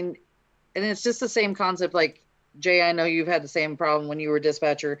 I mean, and it's just the same concept. Like, Jay, I know you've had the same problem when you were a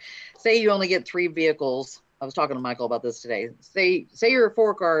dispatcher. Say you only get 3 vehicles. I was talking to Michael about this today. Say you're a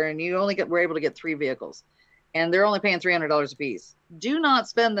 4-car and you only were able to get 3 vehicles, and they're only paying $300 a piece. Do not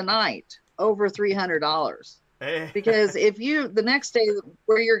spend the night over $300. Because if you, the next day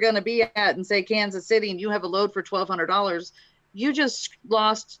where you're going to be at and say Kansas City and you have a load for $1,200, you just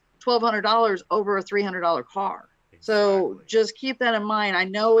lost $1,200 over a $300 car. Exactly. So just keep that in mind. I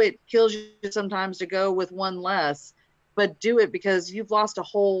know it kills you sometimes to go with one less, but do it because you've lost a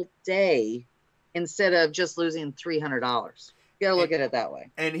whole day instead of just losing $300. You got to look at it that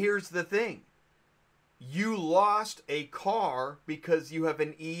way. And here's the thing. You lost a car because you have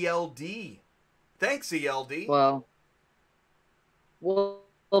an ELD. Thanks, ELD. Well,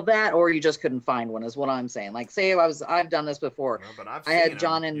 that, or you just couldn't find one is what I'm saying. Like, say I've done this before. Well, but I had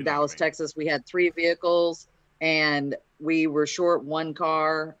John in Dallas, Texas. We had 3 vehicles and we were short 1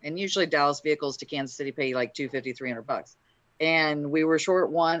 car. And usually Dallas vehicles to Kansas City pay like $250, $300. And we were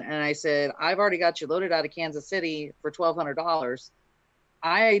short 1. And I said, I've already got you loaded out of Kansas City for $1,200.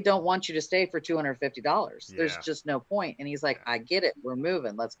 I don't want you to stay for $250. There's just no point. And he's like, I get it. We're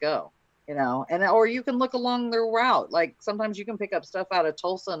moving. Let's go. you know, and or you can look along their route. Like sometimes you can pick up stuff out of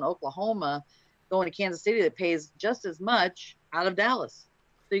Tulsa and Oklahoma going to Kansas City that pays just as much out of Dallas.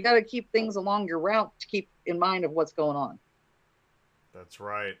 So you got to keep things along your route to keep in mind of what's going on. That's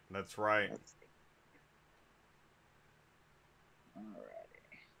right. That's right.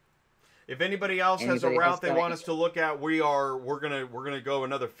 If anybody else has a route they want us to look at, we're gonna go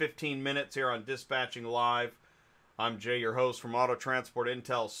another 15 minutes here on Dispatching Live. I'm Jay, your host from Auto Transport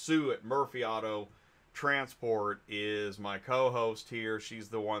Intel. Sue at Murphy Auto Transport is my co-host here. She's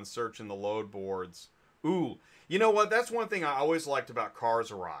the one searching the load boards. Ooh, you know what? That's one thing I always liked about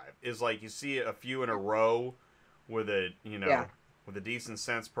CarsArrive is like you see a few in a row with a with a decent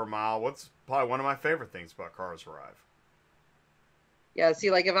cents per mile. What's probably one of my favorite things about CarsArrive. Yeah,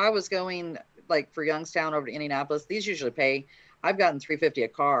 see, like if I was going like for Youngstown over to Indianapolis, these usually pay. I've gotten $350 a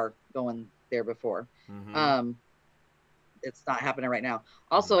car going there before. Mm-hmm. It's not happening right now.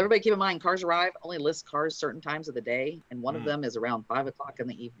 Also, everybody keep in mind, CarsArrive only lists cars certain times of the day, and one of them is around 5 o'clock in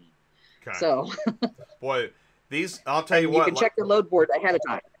the evening. Okay. So, boy, these I'll tell you what. You can check the load board ahead of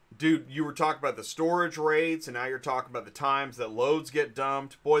time. Dude, you were talking about the storage rates, and now you're talking about the times that loads get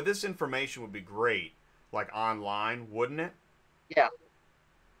dumped. Boy, this information would be great, like online, wouldn't it? Yeah.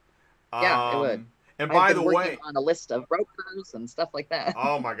 Yeah, it would. And by the way, on a list of brokers and stuff like that.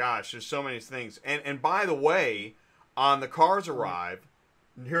 Oh my gosh, there's so many things. And by the way, on the CarsArrive,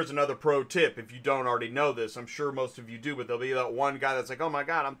 here's another pro tip. If you don't already know this, I'm sure most of you do, but there'll be that one guy that's like, "Oh my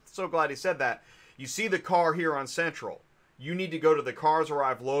God, I'm so glad he said that." You see the car here on Central. You need to go to the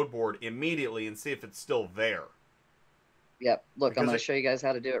CarsArrive load board immediately and see if it's still there. Yep. Look, I'm going to show you guys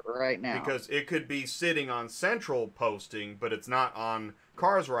how to do it right now. Because it could be sitting on Central posting, but it's not on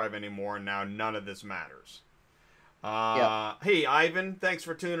CarsArrive anymore, and now none of this matters. Yep. Hey, Ivan, thanks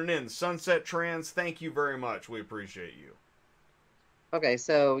for tuning in. Sunset Trans, thank you very much. We appreciate you. Okay,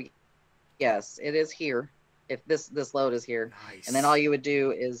 so yes, it is here. If this load is here. Nice. And then all you would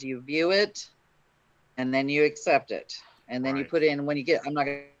do is you view it, and then you accept it. And then you put in when you get, I'm not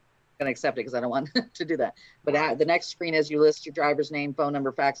going to accept it because I don't want to do that. But the next screen is you list your driver's name, phone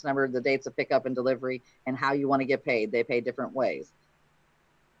number, fax number, the dates of pickup and delivery, and how you want to get paid. They pay different ways.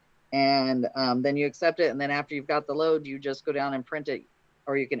 And then you accept it. And then after you've got the load, you just go down and print it,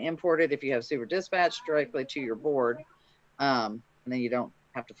 or you can import it if you have Super Dispatch directly to your board. And then you don't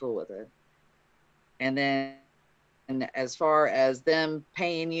have to fool with it. And then as far as them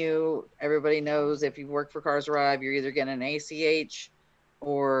paying you, everybody knows if you work for CarsArrive, you're either getting an ACH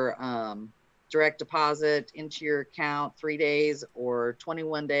or direct deposit into your account 3 days or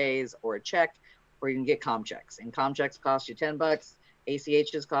 21 days or a check, or you can get com checks. And com checks cost you $10.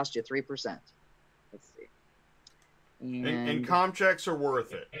 ACHs cost you 3%. Let's see. And com checks are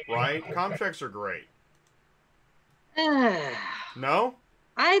worth it, right? Com checks are great. No?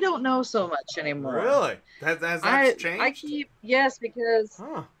 I don't know so much anymore. Really? That's changed? Yes, because,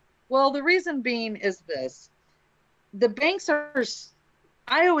 well, the reason being is this. The banks are,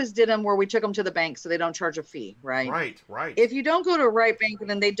 I always did them where we took them to the bank so they don't charge a fee, right? Right. If you don't go to a right bank,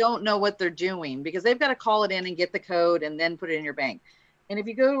 then they don't know what they're doing because they've got to call it in and get the code and then put it in your bank. And if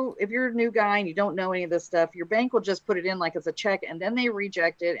you're a new guy and you don't know any of this stuff, your bank will just put it in like it's a check and then they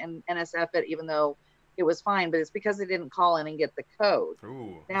reject it and NSF it even though it was fine, but it's because they didn't call in and get the code.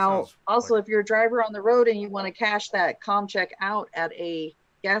 Ooh, now, also, if you're a driver on the road and you want to cash that com check out at a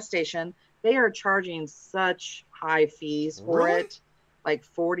gas station, they are charging such high fees for it, like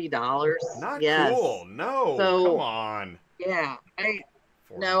 $40. Not cool. No, come on. Yeah,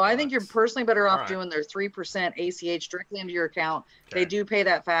 I think you're personally better off doing their 3% ACH directly into your account. Okay. They do pay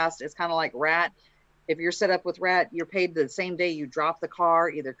that fast. It's kind of like RAT. If you're set up with RAT, you're paid the same day you drop the car,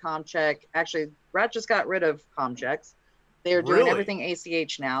 either com check. Actually, RAT just got rid of com checks. They're doing everything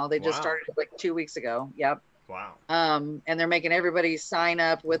ACH now. They just started like 2 weeks ago. Yep. Wow. And they're making everybody sign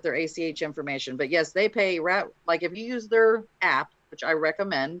up with their ACH information. But yes, they pay RAT. Like if you use their app, which I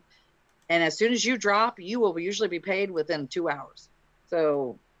recommend, and as soon as you drop, you will usually be paid within 2 hours.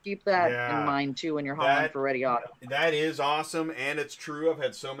 So keep that in mind too when you're hauling for Ready Auto. That is awesome, and it's true. I've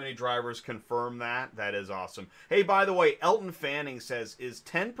had so many drivers confirm that. That is awesome. Hey, by the way, Elton Fanning says, is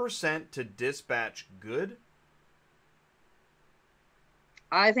 10% to dispatch good?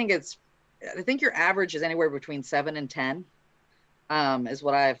 I think your average is anywhere between 7 and 10, is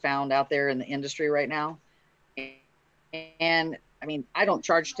what I have found out there in the industry right now. And I mean, I don't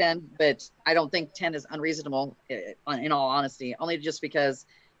charge 10, but I don't think 10 is unreasonable in all honesty, only just because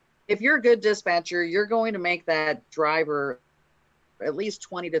if you're a good dispatcher, you're going to make that driver at least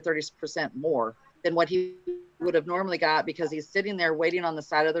 20 to 30% more than what he would have normally got because he's sitting there waiting on the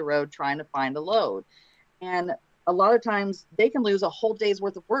side of the road trying to find a load. And a lot of times they can lose a whole day's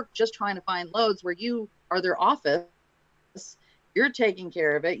worth of work just trying to find loads where you are their office. You're taking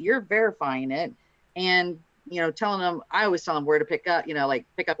care of it, you're verifying it, and telling them, I always tell them where to pick up, like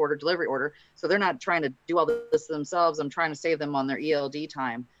pick up order, delivery order. So they're not trying to do all this themselves. I'm trying to save them on their ELD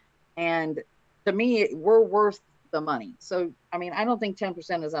time. And to me, we're worth the money. So, I mean, I don't think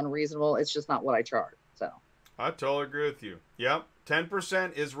 10% is unreasonable. It's just not what I charge. So I totally agree with you. Yep.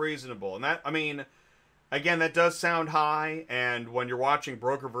 10% is reasonable. And that, I mean, again, that does sound high. And when you're watching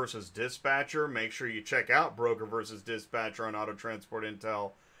Broker versus Dispatcher, make sure you check out Broker versus Dispatcher on Auto Transport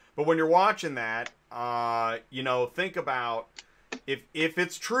Intel. But when you're watching that, think about if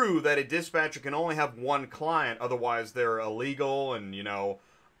it's true that a dispatcher can only have one client, otherwise they're illegal and,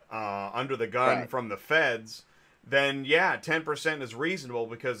 under the gun right. from the feds, then yeah, 10% is reasonable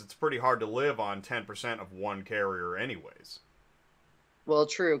because it's pretty hard to live on 10% of one carrier anyways. Well,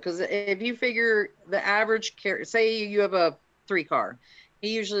 true. Because if you figure the average carrier, say you have a 3-car,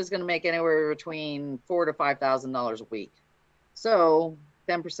 he usually is going to make anywhere between $4,000 to $5,000 a week. So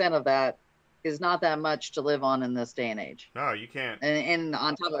 10% of that is not that much to live on in this day and age. No, you can't. And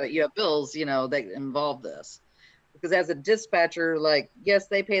on top of it, you have bills, that involve this. Because as a dispatcher, like, yes,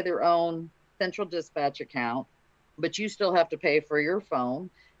 they pay their own central dispatch account, but you still have to pay for your phone.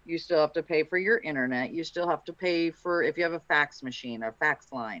 You still have to pay for your internet. You still have to pay for if you have a fax machine or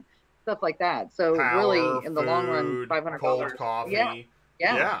fax line, stuff like that. So Power, really, in the long run, $500. Cold coffee.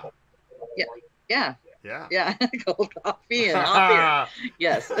 Yeah. Cold coffee and hot beer.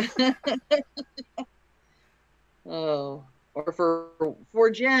 Yes. Oh, or for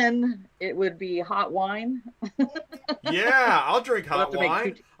Jen, it would be hot wine. Yeah, I'll drink hot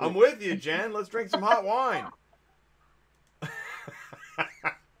wine. I'm with you, Jen. Let's drink some hot wine.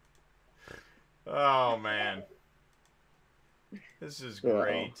 Oh, man. This is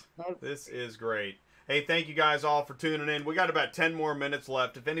great. This is great. Hey, thank you guys all for tuning in. We got about 10 more minutes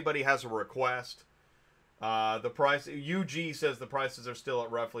left. If anybody has a request, the price, UG says the prices are still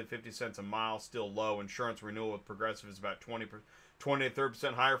at roughly 50 cents a mile, still low. Insurance renewal with Progressive is about 20 to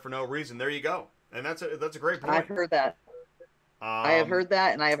 30% higher for no reason. There you go. And that's a great point. I've heard that. I have heard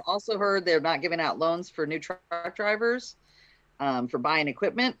that, and I have also heard they're not giving out loans for new truck drivers for buying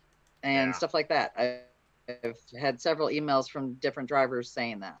equipment and stuff like that. I've had several emails from different drivers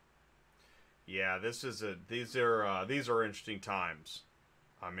saying that. Yeah, these are interesting times.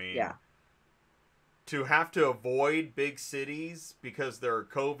 I mean, to have to avoid big cities because they're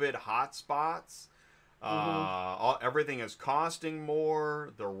COVID hotspots. Everything is costing more.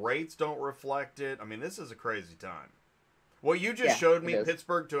 The rates don't reflect it. I mean, this is a crazy time. What you just showed me,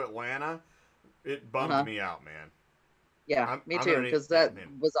 Pittsburgh to Atlanta, it bummed me out, man. Yeah, me too, because that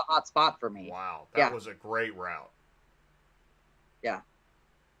was a hot spot for me. Wow, that was a great route. Yeah.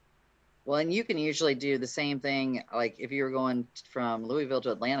 Well, and you can usually do the same thing, like if you were going from Louisville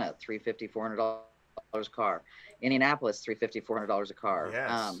to Atlanta, $350, $400 a car. Indianapolis, $350, $400 a car.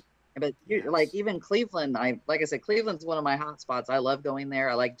 Yes. But like even Cleveland, like I said, Cleveland's one of my hot spots. I love going there.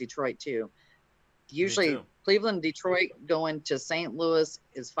 I like Detroit too. Usually Cleveland, Detroit, going to St. Louis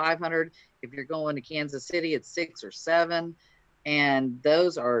is $500. If you're going to Kansas City, it's $600 or $700, and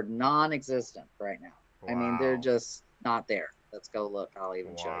those are non-existent right now. Wow. I mean, they're just not there. Let's go look. I'll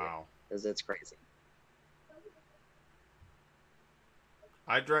even show you because it's crazy.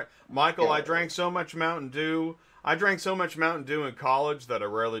 I drank so much Mountain Dew. I drank so much Mountain Dew in college that I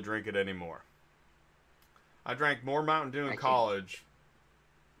rarely drink it anymore. I drank more Mountain Dew in college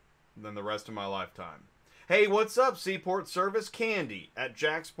than the rest of my lifetime. Hey, what's up, Seaport Service? Candy at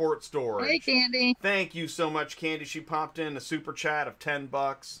Jacksport Storage. Hey, Candy. Thank you so much, Candy. She popped in a super chat of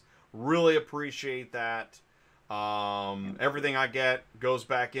 $10. Really appreciate that. Everything I get goes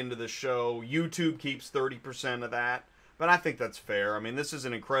back into the show. YouTube keeps 30% of that, but I think that's fair. I mean, this is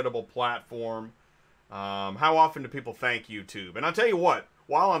an incredible platform. How often do people thank YouTube? And I'll tell you what,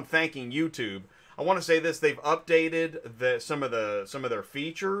 while I'm thanking YouTube, I want to say this: they've updated some of their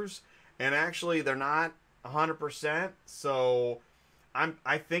features, and actually they're not 100%. So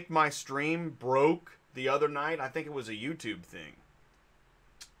I think my stream broke the other night. I think it was a YouTube thing.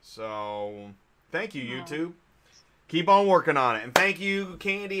 So thank you, YouTube. Keep on working on it. And thank you,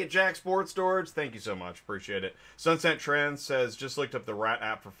 Candy at Jack Sports Storage. Thank you so much. Appreciate it. Sunset Trends says, just looked up the Rat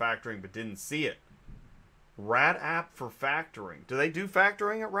app for factoring, but didn't see it. Rat app for factoring. Do they do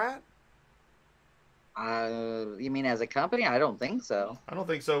factoring at Rat? You mean as a company? I don't think so. I don't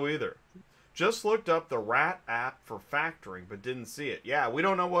think so either. Just looked up the Rat app for factoring, but didn't see it. Yeah, we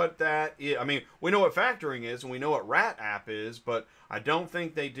don't know what that is. I mean, we know what factoring is, and we know what Rat app is, but I don't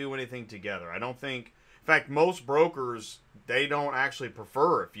think they do anything together. I don't think... In fact, most brokers, they don't actually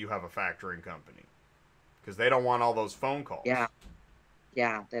prefer if you have a factoring company. because they don't want all those phone calls. Yeah.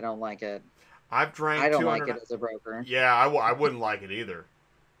 Yeah, they don't like it. I've drank I don't 200. like it as a broker. Yeah, I wouldn't like it either.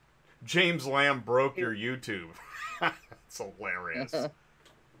 James Lamb broke your YouTube. That's hilarious.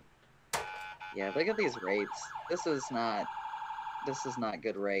 Yeah, look at these rates. This is not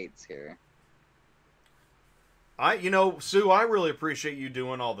good rates here. Sue, I really appreciate you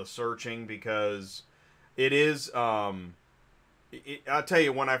doing all the searching, because it is I'll tell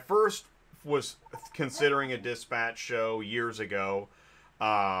you, when I first was considering a dispatch show years ago,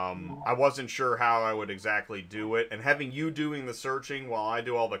 I wasn't sure how I would exactly do it, and having you doing the searching while I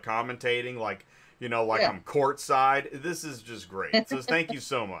do all the commentating, like I'm courtside, this is just great. So thank you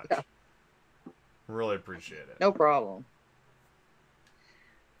so much. Yeah. Really appreciate it. No problem.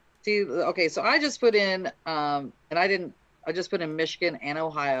 See, okay, so I just put in, I just put in Michigan and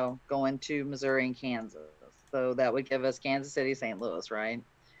Ohio going to Missouri and Kansas. So that would give us Kansas City, St. Louis, right?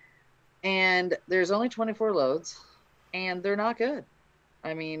 And there's only 24 loads, and they're not good.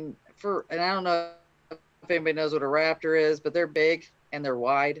 I mean, and I don't know if anybody knows what a Raptor is, but they're big and they're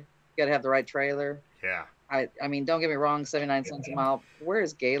wide. You got to have the right trailer. Yeah. I mean, don't get me wrong, 79 cents a mile. Where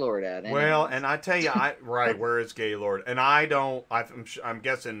is Gaylord at? Anyways? Well, and I tell you, where is Gaylord? And I'm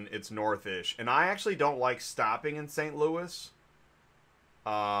guessing it's north-ish. And I actually don't like stopping in St. Louis.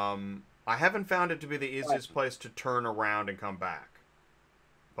 I haven't found it to be the easiest place to turn around and come back.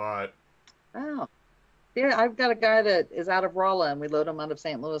 But oh, yeah, I've got a guy that is out of Rolla, and we load him out of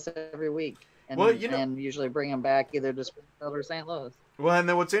St. Louis every week, and usually bring him back either to Springfield or St. Louis. Well, and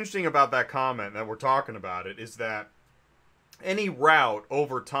then what's interesting about that comment that we're talking about it is that any route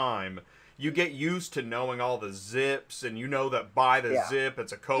over time, you get used to knowing all the zips, and you know that by the zip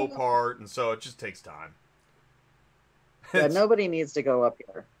it's a Copart, and so it just takes time. Yeah, nobody needs to go up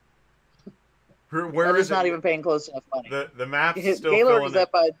here. Where is it? Not even paying close enough money. The map's still Gaylord filling is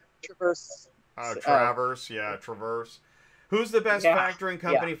up by Traverse. Traverse. Who's the best factoring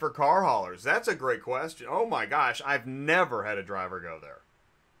company for car haulers? That's a great question. Oh my gosh, I've never had a driver go there.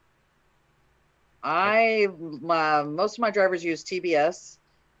 Most of my drivers use TBS.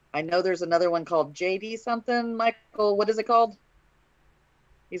 I know there's another one called JD something. Michael, what is it called?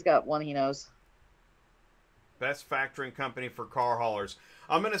 He's got one he knows. Best factoring company for car haulers.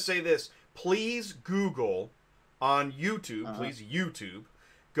 I'm going to say this. Please Google on YouTube. Please YouTube.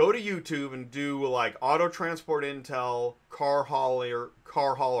 Go to YouTube and do like Auto Transport Intel car hauler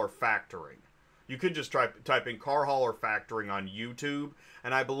factoring. You could just type in car hauler factoring on YouTube.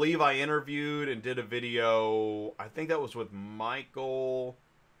 And I believe I interviewed and did a video. I think that was with Michael.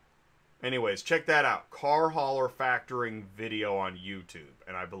 Anyways, check that out. Car hauler factoring video on YouTube.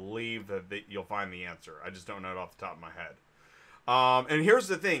 And I believe that you'll find the answer. I just don't know it off the top of my head. And here's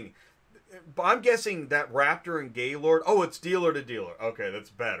the thing. I'm guessing that Raptor and Gaylord. Oh, it's dealer to dealer. Okay, that's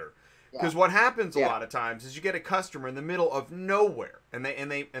better. Because what happens a lot of times is you get a customer in the middle of nowhere, and they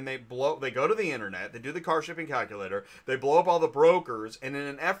go to the internet, they do the car shipping calculator, they blow up all the brokers, and in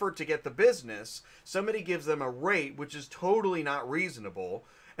an effort to get the business, somebody gives them a rate which is totally not reasonable,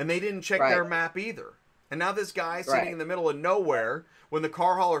 and they didn't check their map either. And now this guy sitting in the middle of nowhere, when the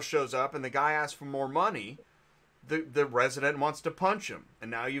car hauler shows up and the guy asks for more money, the resident wants to punch him, and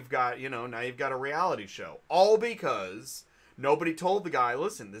now you've got a reality show, all because nobody told the guy,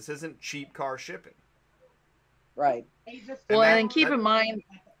 listen, this isn't cheap car shipping. Right. And keep in mind,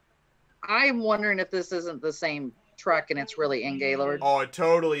 I'm wondering if this isn't the same truck and it's really in Gaylord. Oh, it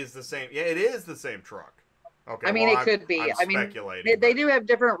totally is the same. Yeah, it is the same truck. Okay. I mean, it could be. I mean, they do have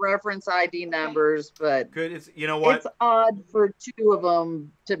different reference ID numbers, but you know what? It's odd for two of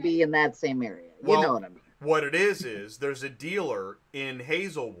them to be in that same area. You know what I mean? What it is there's a dealer in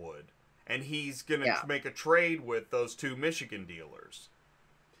Hazelwood, and he's going to make a trade with those two Michigan dealers.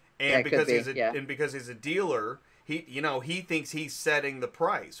 And because he's a dealer, he thinks he's setting the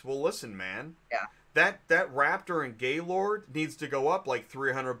price. Well, listen, man. Yeah. That Raptor and Gaylord needs to go up like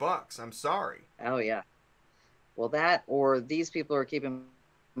 $300. I'm sorry. Oh yeah. Well, that or these people are keeping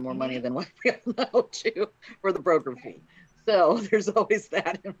more money than what we all know too for the broker fee. So there's always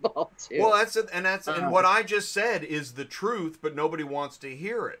that involved too. Well, and what I just said is the truth, but nobody wants to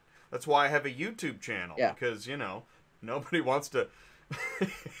hear it. That's why I have a YouTube channel, because nobody wants to.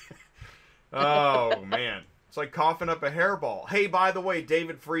 Oh man, it's like coughing up a hairball. Hey, by the way,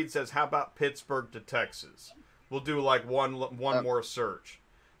 David Freed says, "How about Pittsburgh to Texas?" We'll do like one more search.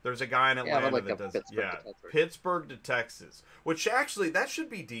 There's a guy in Atlanta that does it. Yeah, Pittsburgh to Texas, which actually that should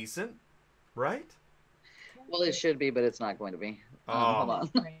be decent, right? Well, it should be, but it's not going to be. Hold on.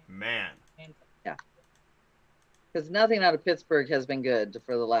 Man. Yeah. Because nothing out of Pittsburgh has been good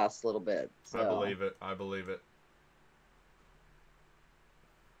for the last little bit. So. I believe it.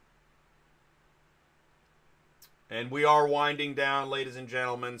 And we are winding down, ladies and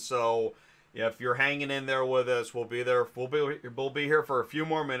gentlemen. So if you're hanging in there with us, we'll be there. We'll be here for a few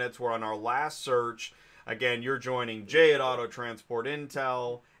more minutes. We're on our last search. Again, you're joining Jay at Auto Transport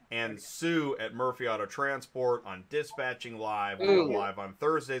Intel and Sue at Murphy Auto Transport on Dispatching Live. We're live on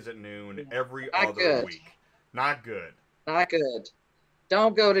Thursdays at noon every other week. Not good. Not good.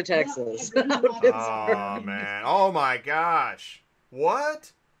 Don't go to Texas. Oh, man. Oh, my gosh.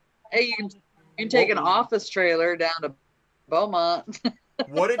 What? Hey, you can take an office trailer down to Beaumont.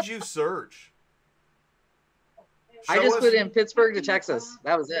 What did you search? I just put in Pittsburgh to Texas.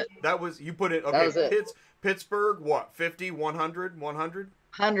 That was it. You put it, okay, that was it. Pittsburgh, what, 50, 100, 100?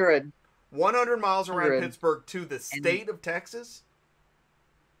 100. 100 miles around Pittsburgh to the state of Texas?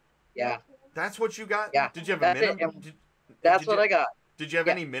 Yeah. That's what you got? Yeah. Did you have a minimum? That's what I got. Did you have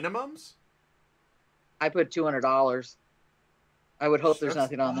any minimums? I put $200. I would hope there's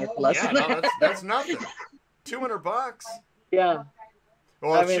nothing on there for less than that. That's nothing. $200. Yeah.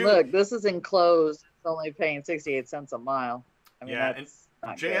 Well, I mean, look, this is enclosed. It's only paying 68 cents a mile. I mean, that's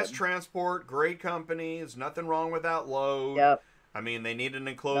not JS good. Transport, great company. There's nothing wrong with that load. Yep. I mean, they need an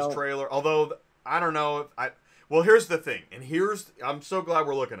enclosed trailer. Although, I don't know. Well, here's the thing. And I'm so glad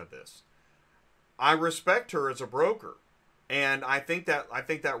we're looking at this. I respect her as a broker. And I think that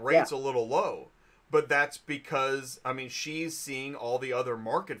rate's a little low. But that's because, I mean, she's seeing all the other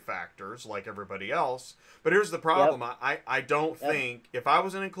market factors like everybody else. But here's the problem. I don't think, if I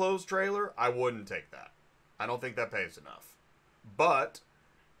was an enclosed trailer, I wouldn't take that. I don't think that pays enough. But,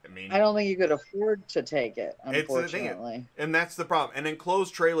 I mean, I don't think you could afford to take it, unfortunately. And that's the problem. An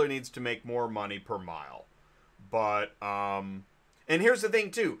enclosed trailer needs to make more money per mile. But, and here's the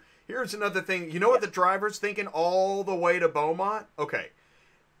thing, too. Here's another thing. You know what the driver's thinking all the way to Beaumont? Okay.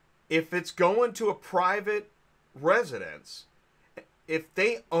 If it's going to a private residence, if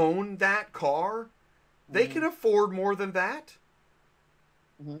they own that car, they can afford more than that.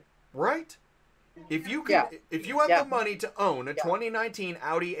 Right? If you have the money to own a 2019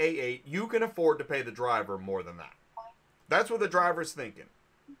 Audi A8, you can afford to pay the driver more than that. That's what the driver's thinking.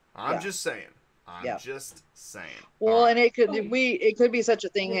 I'm just saying. I'm just saying. Well, and it could be such a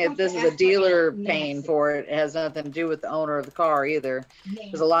thing if this is a dealer paying for it. It has nothing to do with the owner of the car either,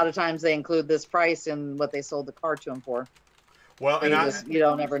 because a lot of times they include this price in what they sold the car to him for. Well, and you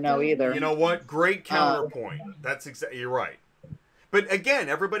don't ever know either. You know what? Great counterpoint. That's exactly, you're right. But again,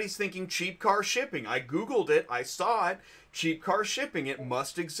 everybody's thinking cheap car shipping. I Googled it. I saw it. Cheap car shipping. It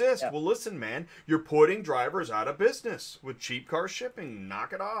must exist. Well, listen, man. You're putting drivers out of business with cheap car shipping.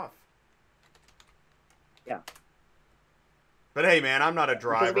 Knock it off. Yeah. But hey, man, I'm not a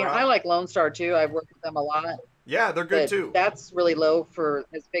driver. I mean, I like Lone Star too. I've worked with them a lot. Yeah, they're good too. That's really low for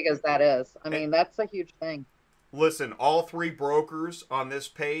as big as that is. I mean, that's a huge thing. Listen, all three brokers on this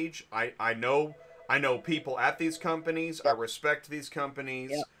page, I know people at these companies. I respect these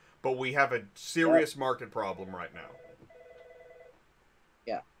companies, but we have a serious market problem right now.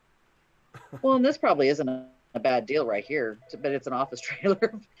 Yeah. Well, and this probably isn't a bad deal right here, but it's an office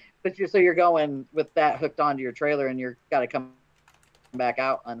trailer. But you're going with that hooked onto your trailer, and you're got to come back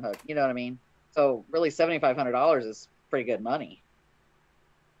out unhooked. You know what I mean? So really, $7,500 is pretty good money.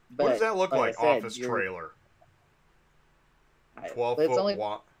 But, what does that look like? Office trailer. 12 foot only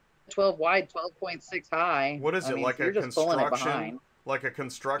wide. 12 wide, 12.6 high. What is it, like a construction? Like a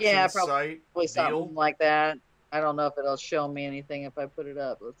construction site? Probably something like that. I don't know if it'll show me anything if I put it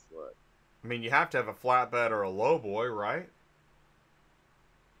up. Let's look. I mean, you have to have a flatbed or a lowboy, right?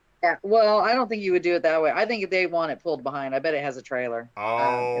 Yeah, well, I don't think you would do it that way. I think if they want it pulled behind, I bet it has a trailer.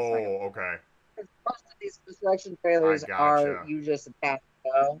 Oh, okay. Most of these construction trailers are you just attach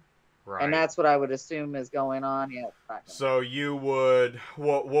to go. Right. And that's what I would assume is going on. Yeah. So you would,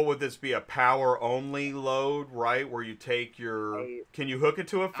 what would this be? A power only load, right? Where you take your, can you hook it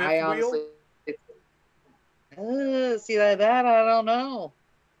to a fifth wheel? See that I don't know.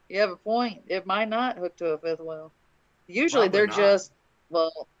 You have a point. It might not hook to a fifth wheel. Usually they're just,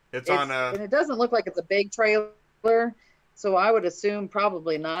 it's on a, and it doesn't look like it's a big trailer, so I would assume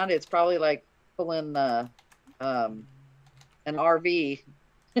probably not. It's probably like pulling an RV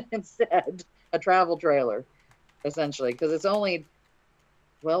instead, a travel trailer, essentially, because it's only,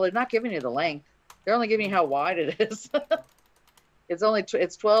 they're not giving you the length. They're only giving you how wide it is.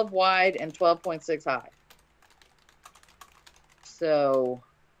 It's 12 wide and 12.6 high. So,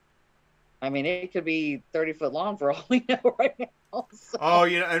 I mean, it could be 30 foot long for all we know right now. So,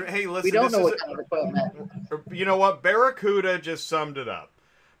 and hey, listen, we don't know what kind of equipment. You know what? Barracuda just summed it up.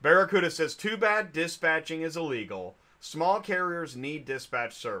 Barracuda says, too bad dispatching is illegal. Small carriers need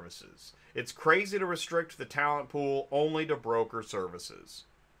dispatch services. It's crazy to restrict the talent pool only to broker services.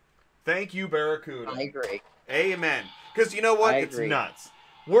 Thank you, Barracuda. I agree. Amen. Because you know what? I It's agree. nuts.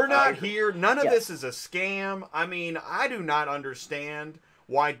 We're I not agree. here. None of Yes. this is a scam. I mean, I do not understand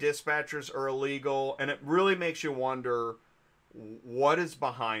why dispatchers are illegal, and it really makes you wonder what is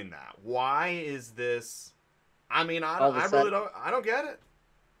behind that. Why is this? I mean, All of a I really sudden, don't. I don't get it.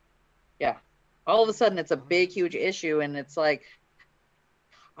 yeah. All of a sudden, it's a big, huge issue, and it's like,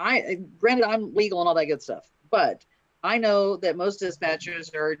 granted, I'm legal and all that good stuff, but I know that most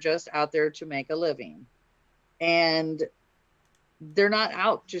dispatchers are just out there to make a living, and they're not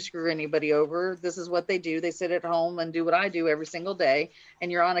out to screw anybody over. This is what they do. They sit at home and do what I do every single day.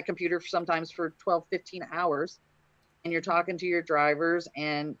 And you're on a computer sometimes for 12, 15 hours, and you're talking to your drivers,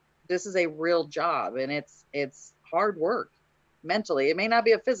 and this is a real job, and it's hard work mentally. It may not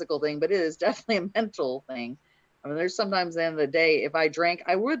be a physical thing, but it is definitely a mental thing. I mean, there's sometimes at the end of the day, if I drank,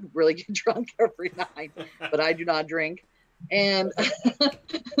 I would really get drunk every night, but I do not drink. And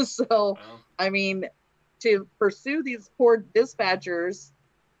so, Well, I mean, to pursue these poor dispatchers,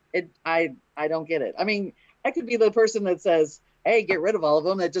 I don't get it. I mean, I could be the person that says, "Hey, get rid of all of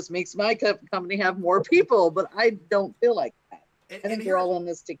them." That just makes my company have more people, but I don't feel like that. I and think we're all in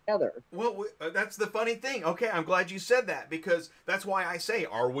this together. well, that's the funny thing. Okay, I'm glad you said that because that's why I say,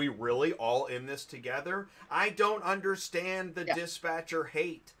 are we really all in this together? I don't understand the Yeah. dispatcher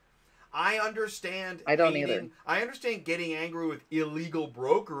hate. I understand I don't either. hating. I understand getting angry with illegal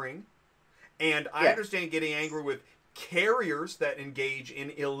brokering, and I Yeah. understand getting angry with carriers that engage in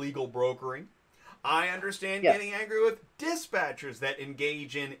illegal brokering. I understand Yes. getting angry with dispatchers that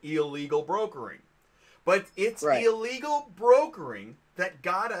engage in illegal brokering. But it's Right. illegal brokering that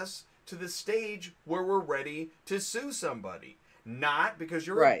got us to the stage where we're ready to sue somebody. Not because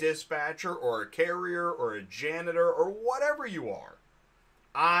you're a Right. dispatcher or a carrier or a janitor or whatever you are.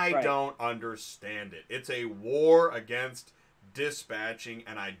 I Right. don't understand it. It's a war against dispatching,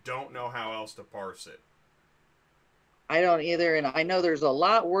 and I don't know how else to parse it. I don't either. And I know there's a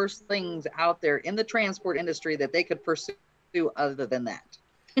lot worse things out there in the transport industry that they could pursue other than that.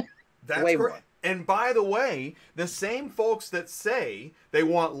 That's Way correct. more. And by the way, the same folks that say they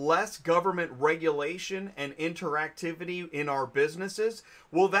want less government regulation and interactivity in our businesses,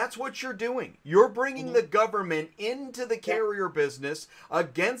 well, that's what you're doing. You're bringing the government into the carrier business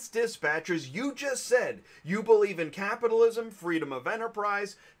against dispatchers. You just said you believe in capitalism, freedom of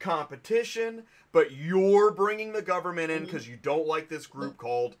enterprise, competition, but you're bringing the government in because you don't like this group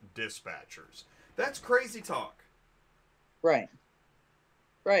called dispatchers. That's crazy talk. Right.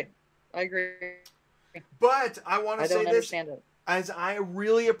 Right. I agree. But I want I to say don't this, understand it. as I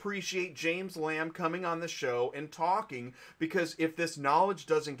really appreciate James Lamb coming on the show and talking, because if this knowledge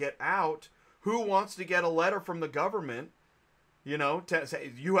doesn't get out, who wants to get a letter from the government, you know, to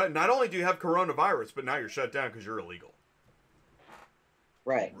say you not only do you have coronavirus, but now you're shut down because you're illegal.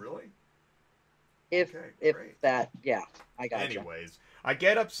 Right. Really? If Okay, if great. that, yeah, I got you. Anyways, I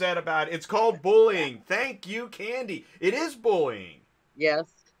get upset about it. It's called bullying. Thank you, Candy. It is bullying. Yes,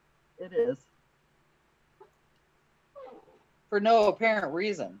 it is. For no apparent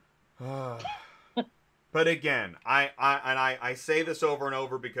reason. But again, I say this over and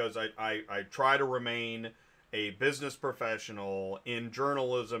over because I try to remain a business professional in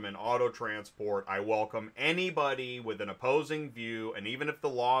journalism and auto transport. I welcome anybody with an opposing view, and even if the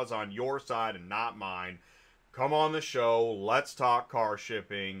law's on your side and not mine, come on the show. Let's talk car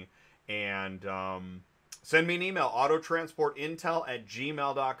shipping, and send me an email,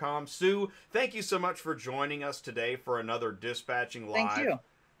 autotransportintel@gmail.com. Sue, thank you so much for joining us today for another Dispatching Live. Thank you.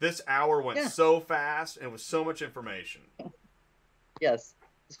 This hour went so fast and with so much information. Yes,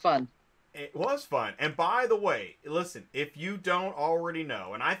 it's fun. It was fun. And by the way, listen, if you don't already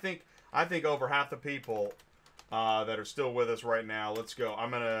know, and I think over half the people that are still with us right now, let's go. I'm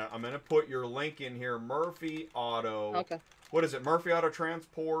gonna put your link in here, Murphy Auto. Okay. What is it? Murphy Auto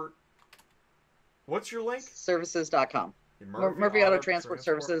Transport. What's your link? Services.com. Murphy Auto Transport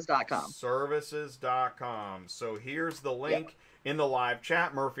Services.com. Services.com. So here's the link in the live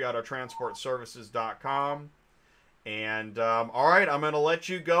chat, Murphy Auto Transport Services.com. And all right, I'm going to let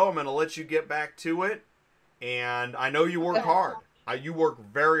you go. I'm going to let you get back to it. And I know you work hard. You work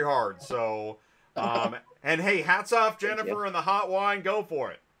very hard. So, and hey, hats off, Jennifer, and the hot wine. Go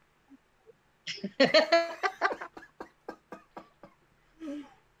for it.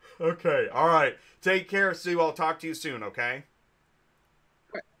 Okay. All right. Take care, Sue. I'll talk to you soon, okay?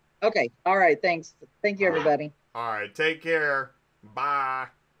 Okay. All right. Thanks. Thank you, everybody. All right. Take care. Bye.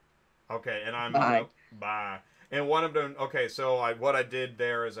 Okay. And I'm Bye. Bye. And what I'm doing, okay, so what I did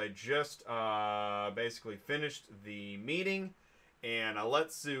there is I just basically finished the meeting, and I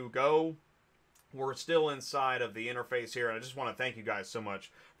let Sue go, we're still inside of the interface here, and I just want to thank you guys so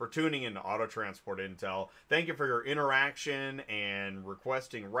much for tuning into Auto Transport Intel. Thank you for your interaction and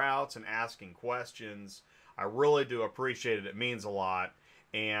requesting routes and asking questions. I really do appreciate it. It means a lot.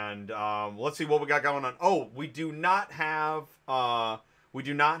 And let's see what we got going on. Oh, we do not have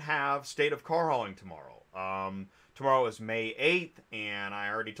State of Car Hauling tomorrow. Tomorrow is May 8th, and I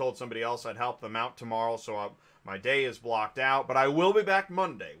already told somebody else I'd help them out tomorrow, so my day is blocked out. But I will be back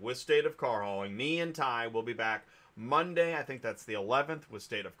Monday with State of Car Hauling. Me and Ty will be back Monday. I think that's the 11th with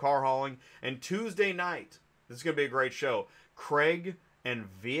State of Car Hauling. And Tuesday night, this is going to be a great show. Craig and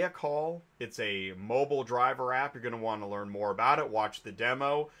Vehicle. It's a mobile driver app. You're going to want to learn more about it. Watch the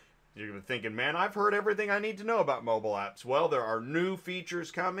demo. You're going to be thinking, man, I've heard everything I need to know about mobile apps. Well, there are new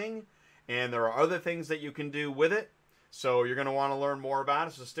features coming, and there are other things that you can do with it. So you're going to want to learn more about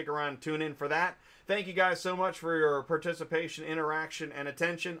it. So stick around and tune in for that. Thank you guys so much for your participation, interaction, and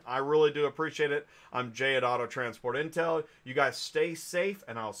attention. I really do appreciate it. I'm Jay at Auto Transport Intel. You guys stay safe,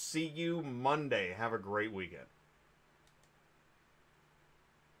 and I'll see you Monday. Have a great weekend.